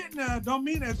me getting there don't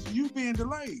mean that you being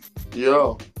delayed.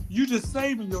 Yo. You just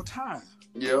saving your time.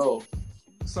 Yo.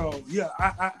 So yeah,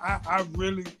 I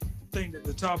really think that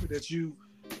the topic that you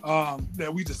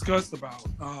that we discussed about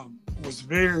was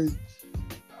very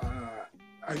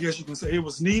I guess you can say it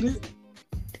was needed.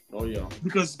 Oh yeah.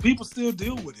 Because people still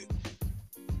deal with it.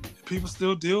 They're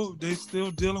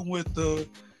still dealing with the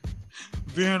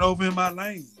veering over in my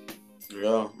lane.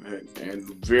 Yeah, and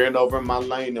veering over in my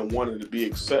lane and wanting to be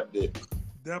accepted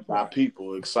by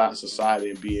people, excite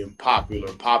society, and being popular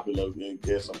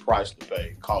is a price to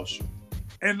pay. Cost you.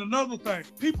 And another thing,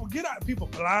 people get out people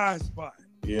blind spot.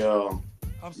 Yeah.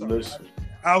 I'm sorry. Listen.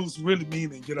 I was really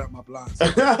meaning get out my blind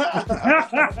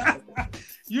spot.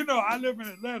 You know, I live in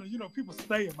Atlanta. You know, people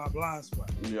stay in my blind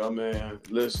spot. Yeah, man.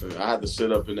 Listen, I had to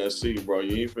sit up in that seat, bro.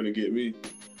 You ain't finna get me.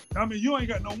 I mean, you ain't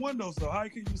got no windows, though. How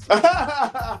can you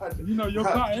see? You know, your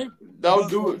car ain't. Don't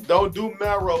do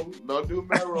marrow. Don't do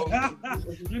marrow.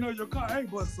 You know, your car ain't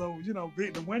but so, you know,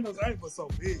 big. The windows ain't but so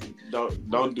big.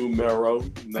 Don't do marrow.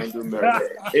 Don't do marrow.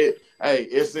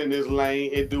 It's in this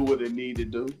lane. It do what it need to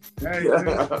do. Hey,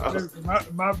 listen,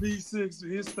 my V6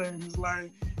 is staying in this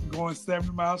lane, going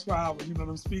 70 miles per hour. You know,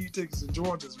 them speed tickets in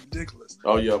Georgia is ridiculous.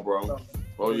 Oh yeah, bro.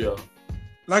 Oh yeah.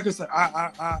 Like I said,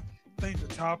 I think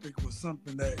the topic was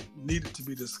something that needed to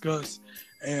be discussed,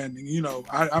 and you know,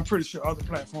 I'm pretty sure other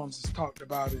platforms has talked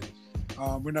about it.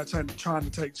 We're not trying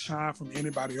to take shine from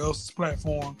anybody else's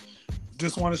platform.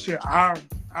 Just want to share our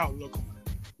outlook on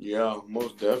it. Yeah,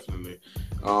 most definitely.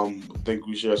 I think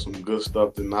we shared some good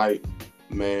stuff tonight,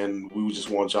 man. We just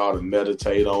want y'all to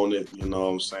meditate on it. You know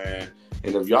what I'm saying?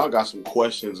 And if y'all got some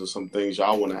questions or some things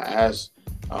y'all want to ask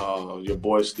your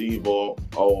boy Steve or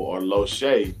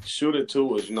Loshay, shoot it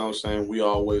to us. You know what I'm saying? We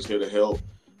always here to help.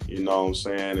 You know what I'm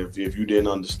saying? If you didn't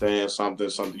understand something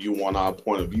you want our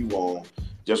point of view on,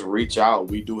 just reach out.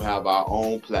 We do have our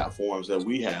own platforms that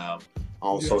we have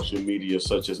on social media,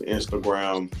 such as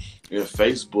Instagram and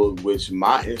Facebook, which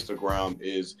my Instagram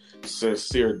is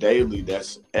Sincere Daily.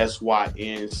 That's SYNCERE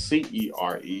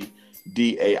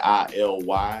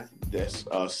DAILY. That's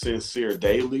Sincere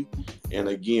Daily. And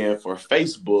again, for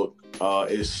Facebook,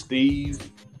 is Steve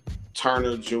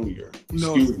Turner Jr.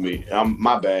 Excuse me.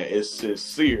 My bad. It's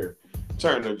Sincere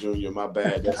Turner Jr. My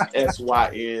bad. That's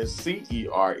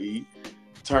SYNCERE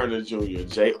Turner Jr.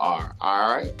 JR.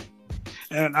 All right.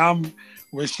 And I'm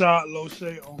Rashad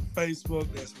Loshay on Facebook.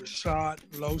 That's Rashad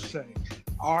Loshay.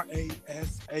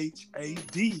 RASHAD.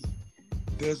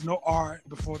 There's no R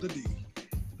before the D.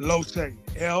 Loshae,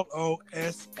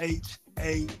 Loshae.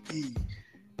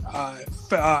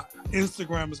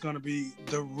 Instagram is going to be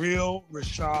The Real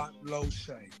Rashad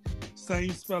Loshae. Same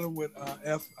spelling with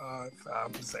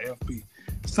FB.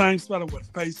 Same spelling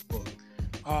with Facebook.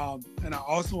 And I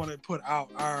also want to put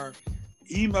out our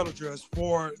email address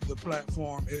for the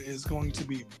platform. It is going to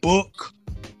be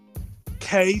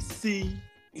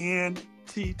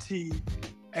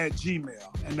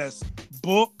bookkcntt@gmail. And that's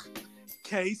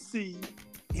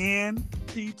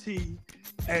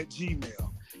bookkcntt@gmail.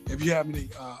 If you have any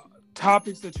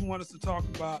topics that you want us to talk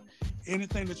about,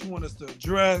 anything that you want us to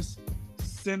address,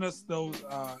 send us those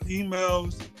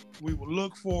emails. We will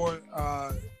look for it,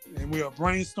 and we'll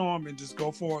brainstorm and just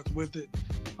go forth with it.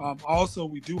 Also,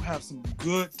 we do have some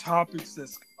good topics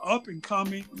that's up and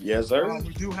coming. Yes, sir.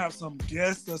 We do have some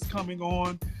guests that's coming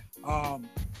on.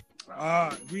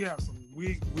 We have some.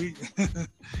 We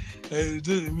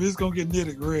it's gonna get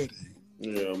nitty gritty.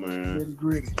 Yeah, man. Nitty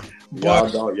gritty.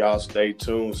 Y'all stay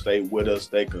tuned, stay with us,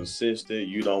 stay consistent.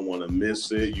 You don't want to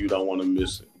miss it.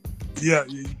 Yeah,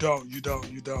 you don't.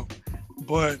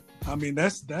 But I mean,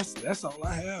 that's all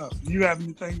I have. You have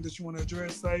anything that you want to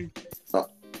address? Say.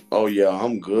 Oh yeah,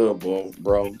 I'm good,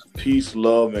 bro. Peace,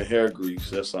 love, and hair grease.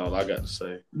 That's all I got to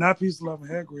say. Not peace, love,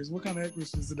 and hair grease. What kind of hair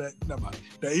grease is that? Never mind.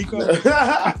 The Eco.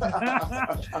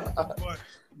 But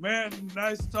man,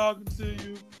 nice talking to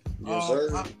you. Yes,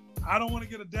 sir. I don't want to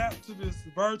get adapted to this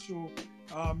virtual.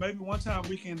 Maybe one time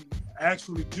we can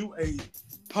actually do a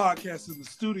podcast in the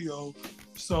studio.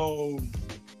 So,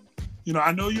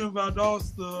 I know you're in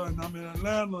Valdosta and I'm in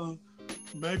Atlanta.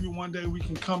 Maybe one day we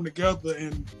can come together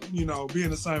and, be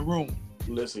in the same room.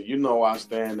 Listen, I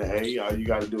stand the A. All you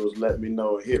got to do is let me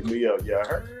know and hit me up. You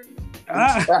heard?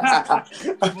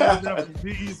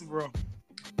 Be easy, bro.